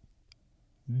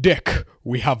 Dick,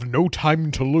 we have no time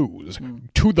to lose.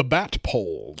 To the bat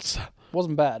poles.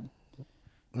 Wasn't bad,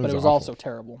 but it was awful. also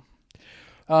terrible.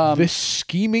 This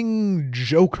scheming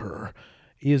joker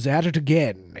is at it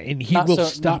again, and he will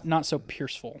stop. Not so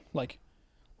pierceful, like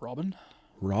Robin.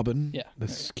 Robin? Yeah. The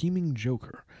scheming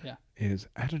joker is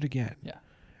at it again. Yeah.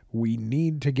 We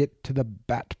need to get to the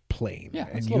bat plane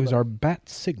and use our bat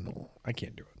signal. I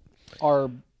can't do it. Our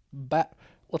bat.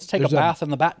 Let's take a bath in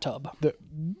the bathtub.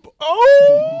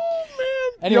 Oh,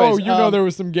 man. Anyways, you know there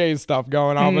was some gay stuff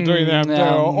going on between them, too.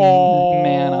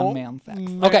 Man on man sex.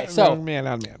 Okay, so. Man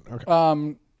on man. Okay.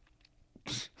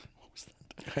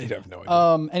 I have no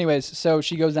idea. Anyways, so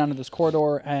she goes down to this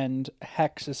corridor, and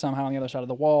Hex is somehow on the other side of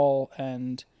the wall,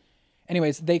 and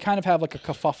anyways, they kind of have like a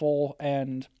kerfuffle,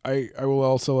 and I will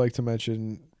also like to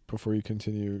mention, before you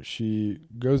continue, she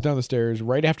goes down the stairs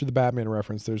right after the Batman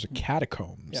reference. There's a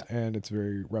catacombs, and it's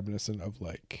very reminiscent of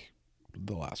like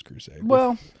the Last Crusade.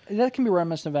 Well, that can be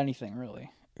reminiscent of anything, really.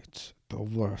 It's the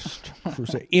Last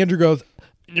Crusade. Andrew goes,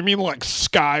 "You mean like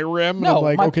Skyrim?" No, I'm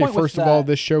like, my okay, point was first of all, that-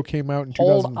 this show came out in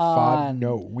Hold 2005. on.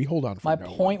 No, we hold on for My no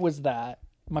point one.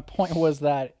 was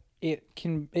that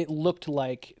it looked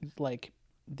like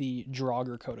the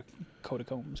Draugr catacombs.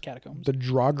 The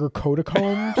Draugr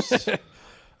catacombs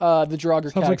The Draugr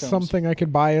sounds catacombs. like something I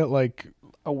could buy at like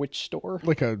A witch store.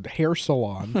 like a hair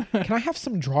salon. Can I have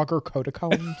some Draugr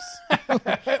catacombs?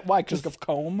 Why? Because of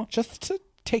comb? Just to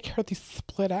take care of these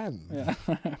split ends. Yeah.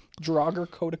 Draugr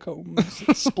catacombs.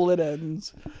 Split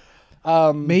ends.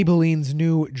 Maybelline's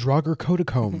new Draugr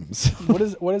catacombs. What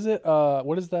is it?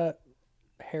 What is that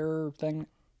hair thing?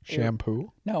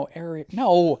 Shampoo? No,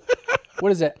 no.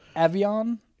 What is it?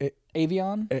 Avion?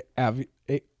 Avion?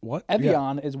 What?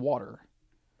 Evian is water.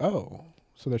 Oh,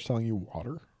 so they're selling you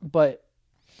water? But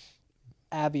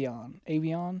Avion.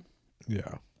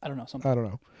 Yeah. I don't know something. I don't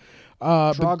know.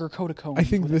 Draugr Coticones. I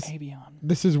think with this an A on.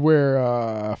 this is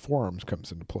where Forearms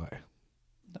comes into play.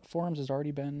 The Forearms has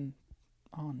already been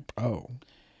on. Oh.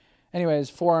 Anyways,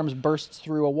 Forearms bursts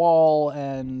through a wall,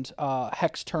 and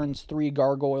Hex turns 3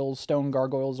 stone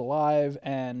gargoyles alive,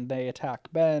 and they attack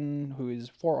Ben, who is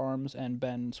Forearms, and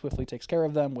Ben swiftly takes care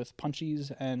of them with punchies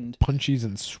and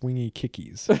swingy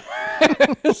kickies.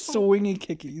 swingy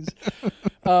kickies.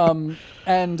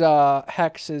 And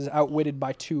Hex is outwitted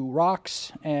by 2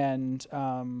 rocks, and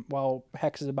while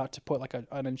Hex is about to put like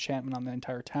an enchantment on the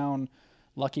entire town,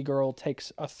 Lucky Girl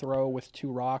takes a throw with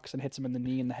 2 rocks and hits him in the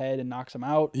knee and the head and knocks him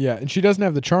out. Yeah, and she doesn't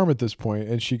have the charm at this point,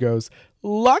 and she goes,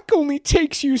 "Luck only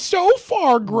takes you so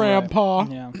far, Grandpa."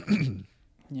 Right. Yeah.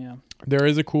 Yeah. There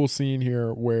is a cool scene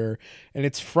here where, and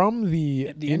it's from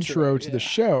the intro to the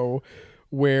show,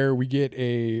 where we get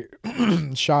a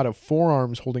shot of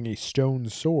Forearms holding a stone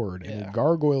sword, and a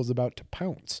gargoyle's about to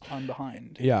pounce On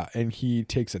behind. Yeah, and he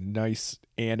takes a nice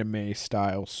anime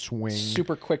style swing,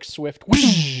 Super quick, swift.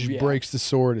 breaks the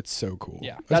sword. It's so cool.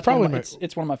 Yeah, that's probably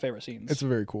it's one of my favorite scenes. It's a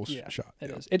very cool shot.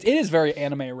 It is. It is very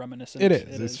anime reminiscent. It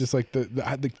is. It's just like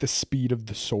the speed of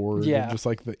the sword, and just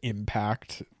like the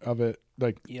impact of it.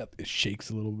 Like it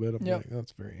shakes a little bit. I'm like,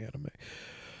 that's very anime.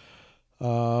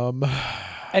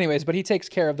 Anyways, but he takes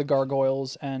care of the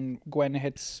gargoyles, and Gwen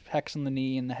hits Hex in the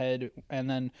knee and the head, and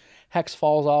then Hex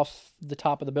falls off the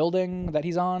top of the building that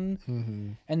he's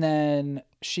on, and then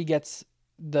she gets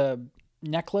the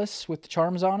necklace with the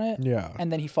charms on it,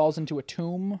 and then he falls into a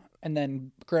tomb, and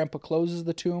then Grandpa closes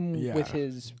the tomb with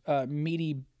his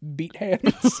meaty beat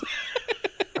hands.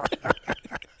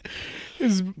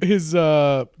 his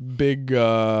big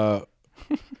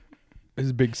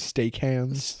his big steak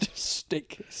hands.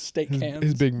 Steak hands.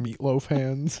 His big meatloaf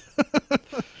hands.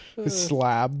 His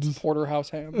slabs. Porterhouse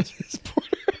hands. His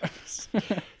porterhouse.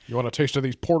 You want a taste of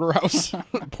these porterhouse?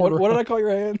 What did I call your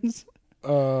hands?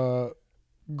 Goopy.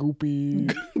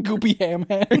 Goopy ham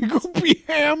hands. Goopy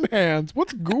ham hands.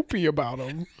 What's goopy about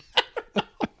them?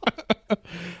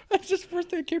 That's just the first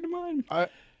thing that came to mind.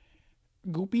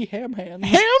 Goopy ham hands.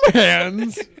 Ham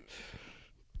hands?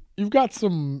 You've got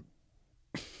some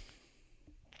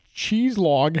cheese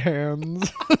log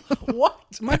hands. What?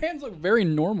 My hands look very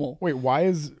normal. Wait, why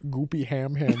is goopy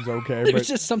ham hands okay? It's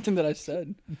just something that I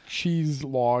said. Cheese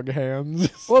log hands.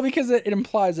 Well, because it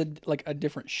implies a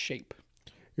different shape.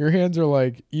 Your hands are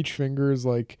like, each finger is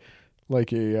like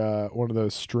a one of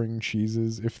those string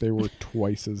cheeses if they were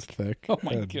twice as thick. Oh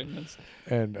my goodness.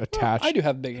 And attached. I do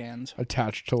have big hands.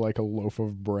 Attached to like a loaf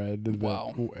of bread.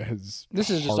 Wow. This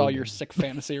is just all your sick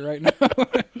fantasy right now.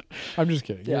 I'm just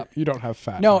kidding. Yeah. You don't have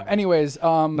fat No, hands. anyways.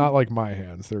 Not like my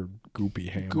hands. They're goopy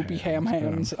ham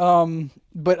hands.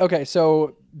 But okay,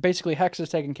 so basically Hex is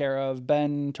taken care of.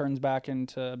 Ben turns back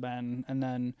into Ben, and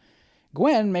then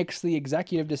Gwen makes the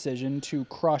executive decision to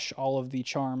crush all of the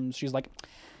charms. She's like,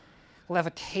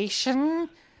 levitation,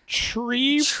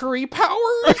 tree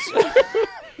powers.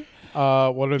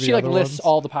 What are the she other lists ones?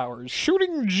 all the powers.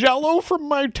 Shooting jello from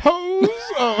my toes.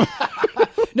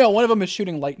 No, one of them is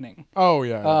shooting lightning. Oh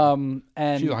yeah.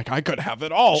 And she's like, I could have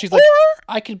it all. She's like,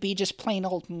 I could be just plain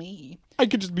old me. I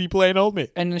could just be plain old me.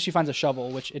 And then she finds a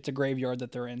shovel, which it's a graveyard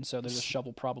that they're in, so there's a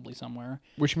shovel probably somewhere.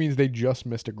 Which means they just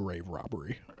missed a grave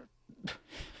robbery.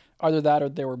 Either that or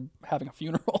they were having a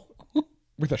funeral.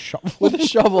 With a shovel. With a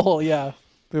shovel, yeah.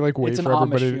 They like wait it's for an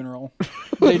everybody. Amish funeral.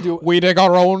 They do. We dig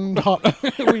our own.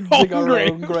 We dig our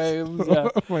own graves. Yeah.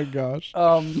 Oh my gosh.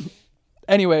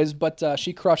 Anyways, but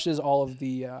she crushes all of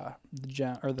the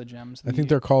gems. I think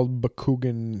they're called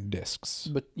Bakugan discs.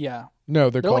 But yeah. No,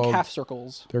 they're called like half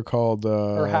circles. They're called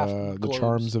or half the globes.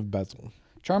 Charms of Bezel.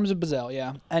 Charms of Bezel,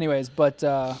 yeah. Anyways, but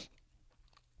at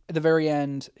the very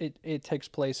end, it takes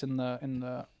place in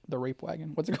the rape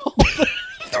wagon. What's it called?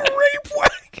 The rape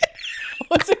wagon.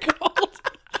 What's it called?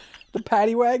 The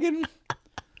paddy wagon.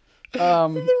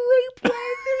 The rape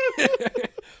wagon.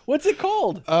 What's it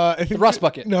called? I think the rust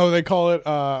bucket. No, they call it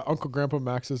Uncle Grandpa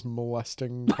Max's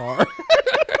molesting car.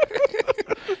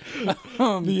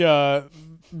 I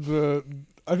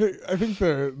think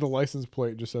the license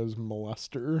plate just says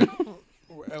molester.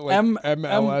 Like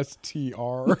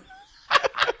MLSTR.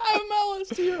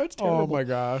 MLSTR. It's terrible. Oh my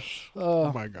gosh.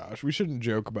 Oh my gosh. We shouldn't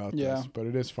joke about this, but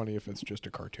it is funny if it's just a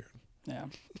cartoon. Yeah.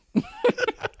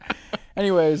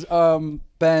 Anyways,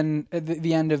 Ben,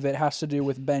 the end of it has to do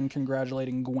with Ben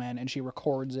congratulating Gwen, and she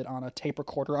records it on a tape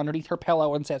recorder underneath her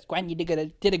pillow and says, "Gwen, you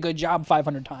did a good job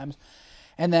 500 times."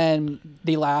 And then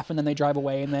they laugh, and then they drive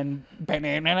away, and then and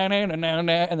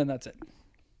then that's it.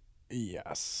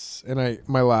 Yes. And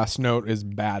my last note is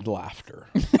bad laughter.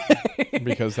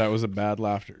 Because that was a bad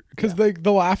laughter. Because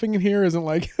the laughing in here isn't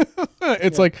like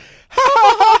It's like,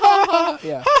 ha,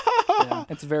 Yeah. Yeah.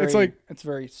 It's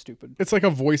very stupid. It's like a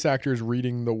voice actor is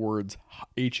reading the words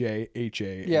H-A,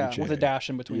 H-A, Yeah, H-A. with a dash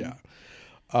in between. Yeah.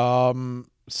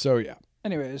 So yeah.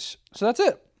 Anyways, so that's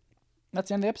it. That's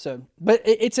the end of the episode. But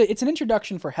it's an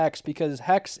introduction for Hex, because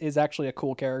Hex is actually a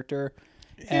cool character.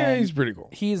 Yeah, he's pretty cool.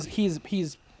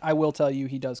 He's I will tell you,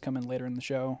 he does come in later in the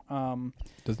show.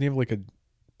 Doesn't he have like a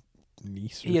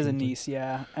niece? He has a niece,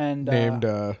 yeah, and named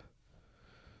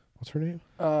what's her name?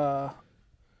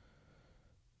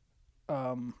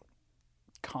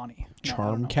 Connie.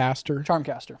 Charmcaster.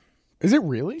 Charmcaster. Is it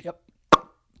really? Yep.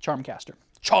 Charmcaster.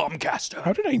 Charmcaster.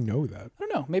 How did I know that? I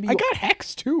don't know. Maybe I got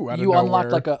Hex too. You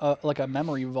unlocked like a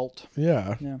memory vault.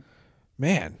 Yeah. Yeah.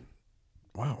 Man.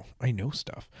 Wow. I know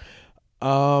stuff.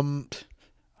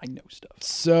 I know stuff.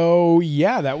 So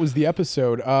yeah, that was the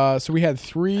episode. So we had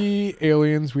 3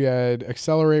 aliens. We had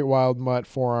Accelerate, Wild Mutt,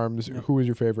 Forearms. Yep. Who was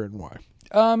your favorite and why?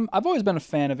 I've always been a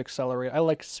fan of Accelerate. I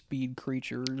like speed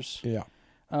creatures. Yeah.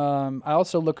 I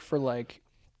also look for like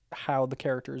how the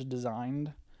character is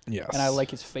designed. Yes. And I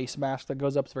like his face mask that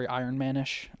goes up. It's very Iron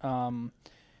Man-ish.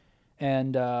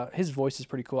 And his voice is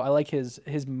pretty cool. I like his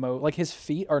like his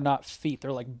feet are not feet;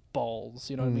 they're like balls.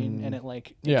 You know what I mean? And it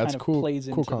kind of cool, plays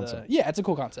cool into concept. it's a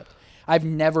cool concept. I've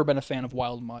never been a fan of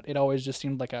Wild Mutt. It always just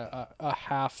seemed like a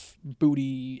half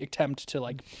booty attempt to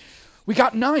like, we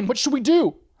got 9. What should we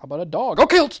do? How about a dog?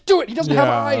 Okay, let's do it. He doesn't have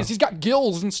eyes. He's got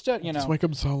gills instead. You know, let's make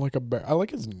him sound like a bear. I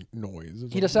like his noise.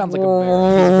 He just sounds like a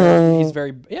bear. He's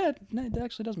very yeah. It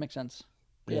actually does make sense.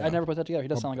 Yeah, I never put that together. He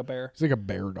does sound like a bear. He's like a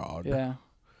bear dog. Yeah.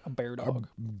 A bear dog.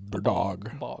 A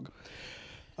dog. Bog.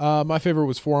 My favorite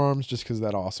was Forearms, just because of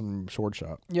that awesome sword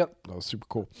shot. Yep. That was super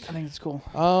cool. I think it's cool.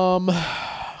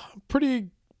 Pretty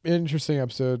interesting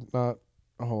episode. Not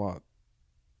a whole lot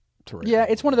to rate. Yeah,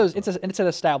 it's one of those. It's an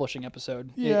establishing episode.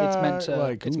 Yeah, it's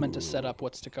meant to set up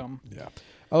what's to come. Yeah,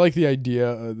 I like the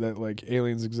idea that like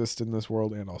aliens exist in this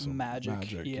world and also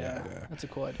magic. Yeah, that's a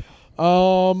cool idea.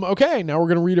 Okay, now we're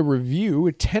gonna read a review,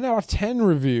 a 10 out of 10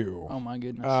 review. Oh my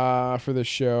goodness. For the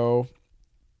show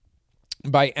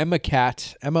by Emma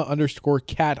 _cat on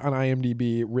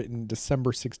IMDb, written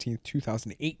December 16th,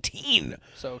 2018.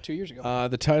 So 2 years ago.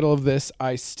 The title of this: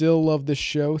 I Still Love This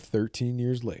Show 13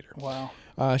 years later. Wow.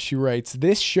 She writes,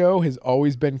 this show has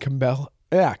always been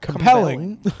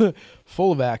compelling,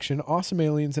 full of action, awesome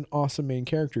aliens, and awesome main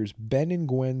characters. Ben and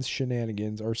Gwen's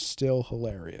shenanigans are still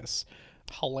hilarious.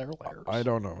 Hilarious. I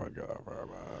don't know if I got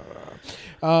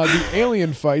the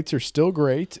alien fights are still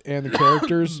great, and the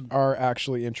characters are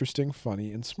actually interesting,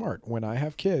 funny, and smart. When I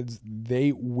have kids,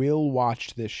 they will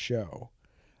watch this show.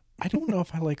 I don't know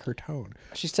if I like her tone.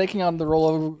 She's taking on the role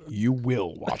of... You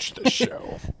will watch this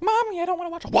show. Mommy, I don't want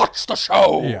to watch it. Watch the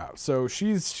show! Yeah, so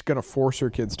she's going to force her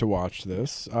kids to watch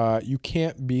this. You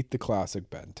can't beat the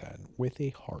classic Ben 10 with a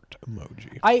heart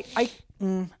emoji. I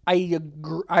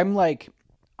agree. I am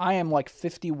like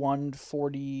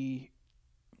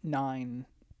 51-49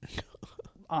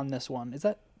 on this one. Does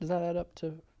that add up to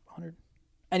 100?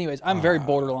 Anyways, I'm very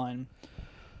borderline.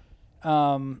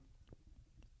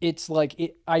 It's like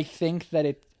it. I think that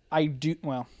it. I do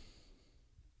well.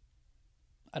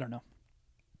 I don't know.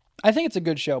 I think it's a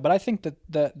good show, but I think that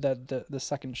the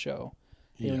second show,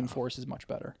 Alien Force, is much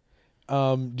better.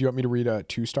 Do you want me to read a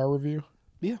 2-star review?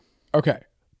 Yeah. Okay.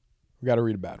 We got to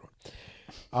read a bad one.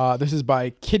 This is by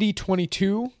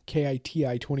Kitty22,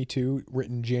 KITI22,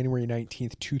 written January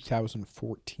 19th,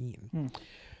 2014.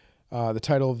 The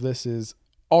title of this is,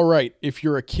 All right, if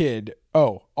you're a kid,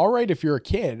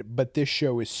 but this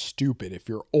show is stupid if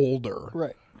you're older.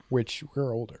 Right. Which,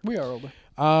 we're older. We are older.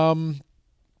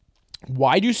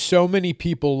 Why do so many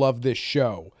people love this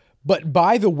show? But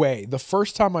by the way, the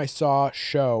first time I saw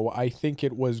show, I think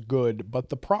it was good, but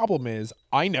the problem is,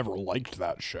 I never liked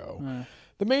that show.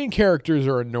 The main characters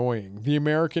are annoying. The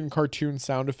American cartoon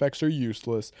sound effects are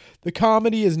useless. The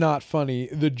comedy is not funny.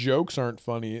 The jokes aren't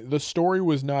funny. The story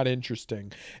was not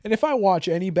interesting. And if I watch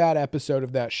any bad episode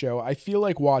of that show, I feel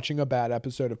like watching a bad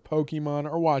episode of Pokemon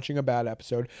or watching a bad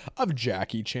episode of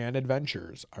Jackie Chan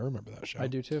Adventures. I remember that show. I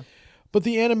do too. But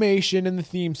the animation and the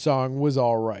theme song was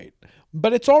all right.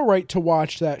 But it's all right to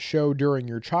watch that show during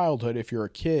your childhood if you're a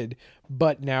kid,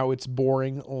 but now it's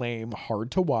boring, lame,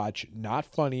 hard to watch, not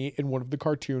funny, and one of the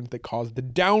cartoons that caused the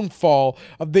downfall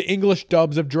of the English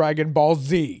dubs of Dragon Ball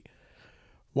Z.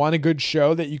 Want a good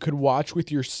show that you could watch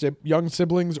with your young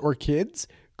siblings or kids?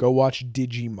 Go watch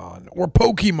Digimon, or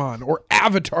Pokemon, or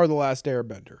Avatar The Last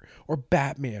Airbender, or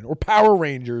Batman, or Power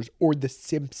Rangers, or The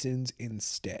Simpsons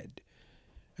instead.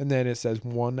 And then it says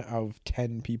 1 out of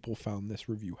 10 people found this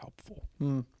review helpful.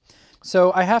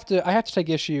 So I have to take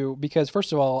issue because,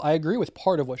 first of all, I agree with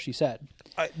part of what she said.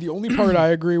 The only part I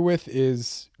agree with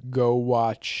is go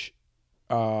watch.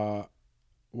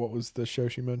 What was the show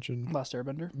she mentioned? Last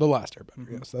Airbender. The Last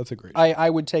Airbender. Yes, that's a great. I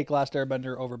would take Last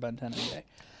Airbender over Ben 10 any day.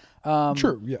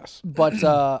 True. Yes. But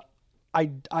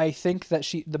I think that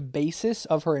the basis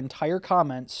of her entire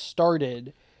comment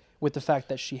started with the fact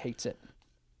that she hates it.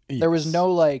 Yes. There was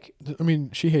no like. I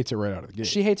mean, she hates it right out of the gate.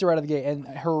 She hates it right out of the gate, and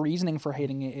her reasoning for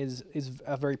hating it is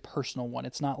a very personal one.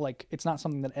 It's not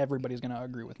something that everybody's going to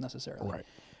agree with necessarily.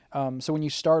 Right. So when you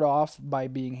start off by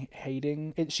being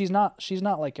hating, she's not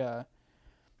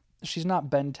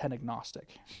Ben 10 agnostic.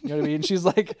 You know what I mean?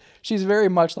 She's very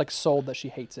much like sold that she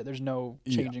hates it. There's no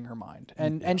changing her mind.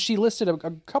 And she listed a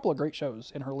couple of great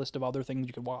shows in her list of other things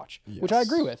you could watch, which I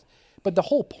agree with. But the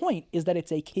whole point is that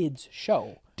it's a kid's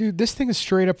show. Dude, this thing is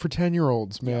straight up for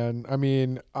 10-year-olds, man. I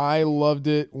mean, I loved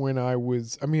it when I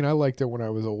liked it when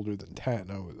I was older than 10.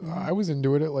 I was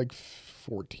into it at like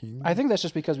 14. I think that's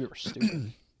just because we were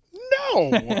stupid.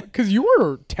 No, because you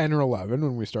were 10 or 11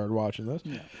 when we started watching this.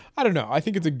 Yeah. I don't know. I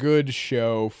think it's a good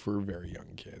show for very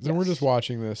young kids. And we're just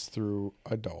watching this through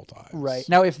adult eyes. Right.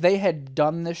 Now, if they had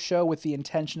done this show with the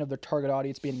intention of their target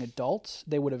audience being adults,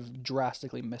 they would have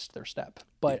drastically missed their step.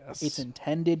 But it's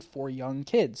intended for young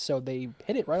kids. So they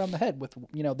hit it right on the head with,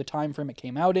 the time frame it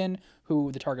came out in,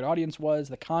 who the target audience was,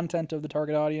 the content of the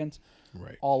target audience,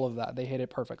 all of that. They hit it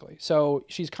perfectly. So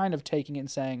she's kind of taking it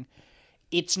and saying,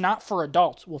 it's not for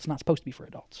adults. Well, it's not supposed to be for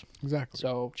adults. Exactly.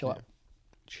 So chill out.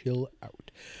 Chill out.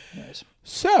 Anyways.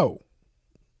 So,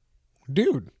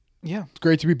 dude. Yeah. It's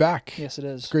great to be back. Yes, it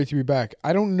is. It's great to be back.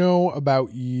 I don't know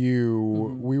about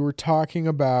you. We were talking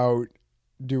about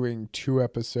doing 2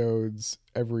 episodes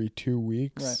every 2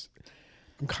 weeks. Right.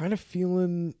 I'm kind of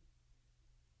feeling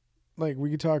like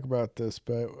we could talk about this,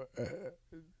 but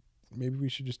maybe we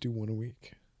should just do 1 a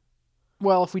week.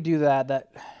 Well, if we do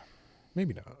that...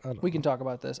 Maybe not. I don't know. We can talk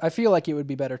about this. I feel like it would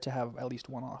be better to have at least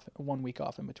 1 week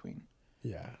off in between.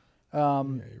 Yeah. Yeah,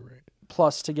 you're right.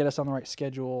 Plus, to get us on the right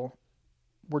schedule,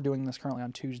 we're doing this currently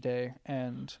on Tuesday,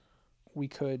 and we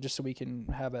could, just so we can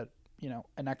have an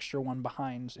extra one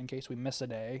behind in case we miss a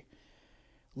day.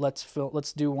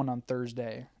 Let's do one on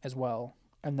Thursday as well,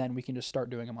 and then we can just start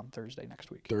doing them on Thursday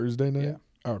next week. Thursday night?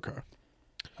 Yeah. Okay.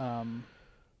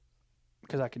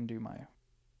 Because I can do my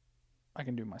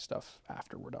stuff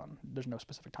after we're done. There's no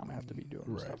specific time I have to be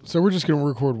doing stuff. So we're just going to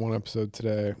record 1 episode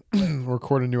today,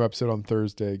 record a new episode on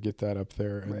Thursday, get that up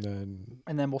there,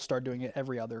 and then we'll start doing it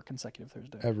every other consecutive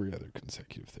Thursday.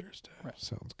 Right.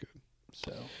 Sounds good.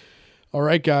 So, all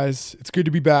right, guys, it's good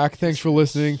to be back. Thanks for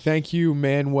listening. Thank you,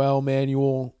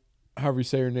 Manuel, however you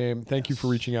say your name. Thank you for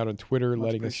reaching out on Twitter,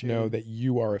 letting us know that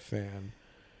you are a fan.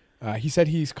 He said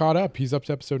he's caught up. He's up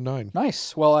to episode 9.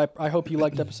 Nice. Well, I hope you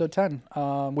liked episode 10.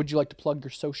 Would you like to plug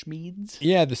your social meds?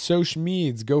 Yeah, the social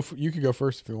meds. You could go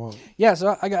first if you want. Yeah,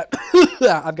 so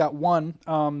I've got one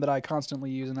that I constantly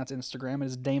use, and that's Instagram. It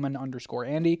is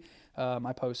Damon_Andy.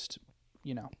 I post,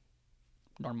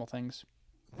 normal things,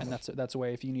 and that's a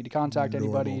way if you need to contact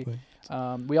anybody.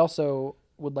 We also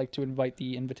would like to invite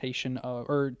the invitation, that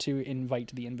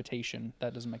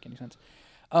doesn't make any sense,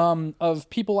 of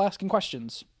people asking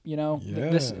questions.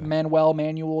 This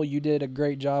Manuel, you did a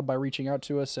great job by reaching out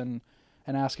to us and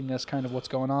asking us kind of what's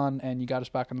going on, and you got us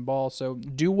back on the ball. So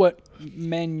do what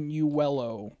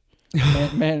Manuelo,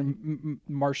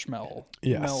 Marshmallow,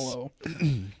 Mellow,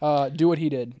 do what he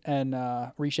did and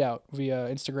reach out via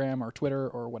Instagram or Twitter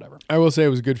or whatever. I will say it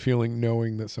was a good feeling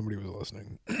knowing that somebody was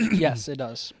listening. Yes, it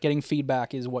does. Getting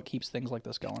feedback is what keeps things like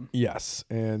this going. Yes,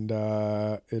 and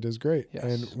it is great. Yes.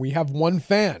 And we have one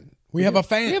fan. We have a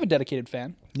fan. We have a dedicated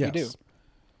fan. Yes. We do.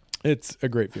 It's a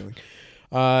great feeling.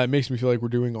 It makes me feel like we're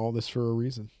doing all this for a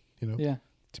reason, Yeah.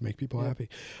 to make people happy.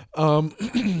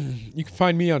 You can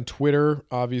find me on Twitter,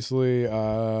 obviously.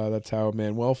 That's how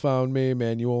Manuel found me.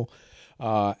 Manuel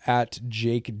at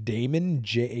Jake Damon,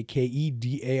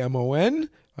 JakeDamon.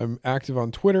 I'm active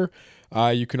on Twitter.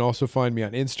 You can also find me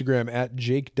on Instagram at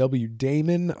Jake W.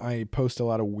 Damon. I post a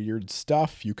lot of weird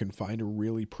stuff. You can find a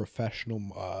really professional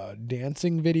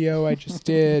dancing video I just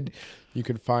did. You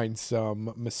can find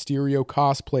some Mysterio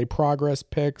cosplay progress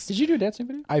pics. Did you do a dancing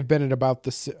video? I've been at about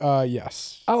the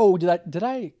yes. Oh, did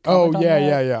I? Oh comment on yeah,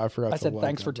 that? yeah. I forgot. I said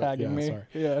thanks for tagging me. Sorry.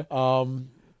 Yeah.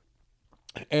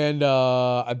 And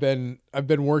I've been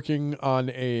working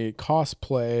on a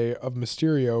cosplay of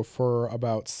Mysterio for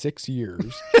about 6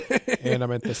 years, and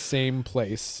I'm at the same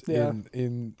place. Yeah.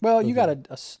 Well, you got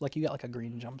you got like a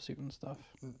green jumpsuit and stuff.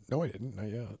 No, I didn't. Not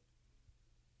yet.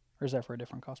 Or is that for a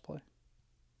different cosplay?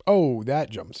 Oh,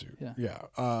 that jumpsuit. Yeah.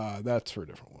 That's for a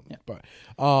different one. Yeah.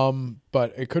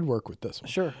 But it could work with this one.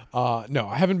 Sure. No,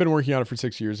 I haven't been working on it for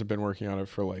 6 years. I've been working on it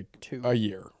for like 2. a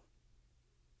year.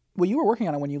 Well, you were working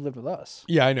on it when you lived with us.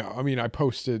 Yeah, I know. I mean, I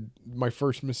posted my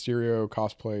first Mysterio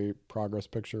cosplay progress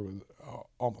picture was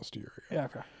almost a year ago. Yeah.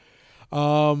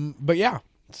 Okay. But yeah.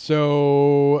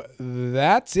 So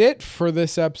that's it for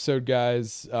this episode,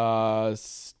 guys.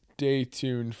 Stay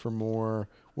tuned for more.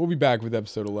 We'll be back with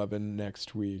episode 11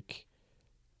 next week.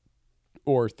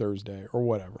 Or Thursday, or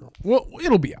whatever. Well,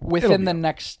 it'll be up. Within the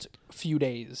next few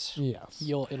days. Yes.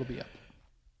 It'll be up.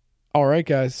 All right,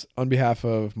 guys. On behalf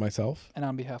of myself. And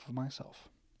on behalf of myself.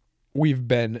 We've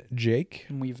been Jake.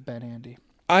 And we've been Andy.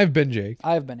 I've been Jake.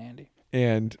 I've been Andy.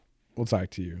 And we'll talk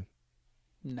to you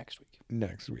next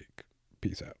week.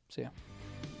 Peace out. See ya.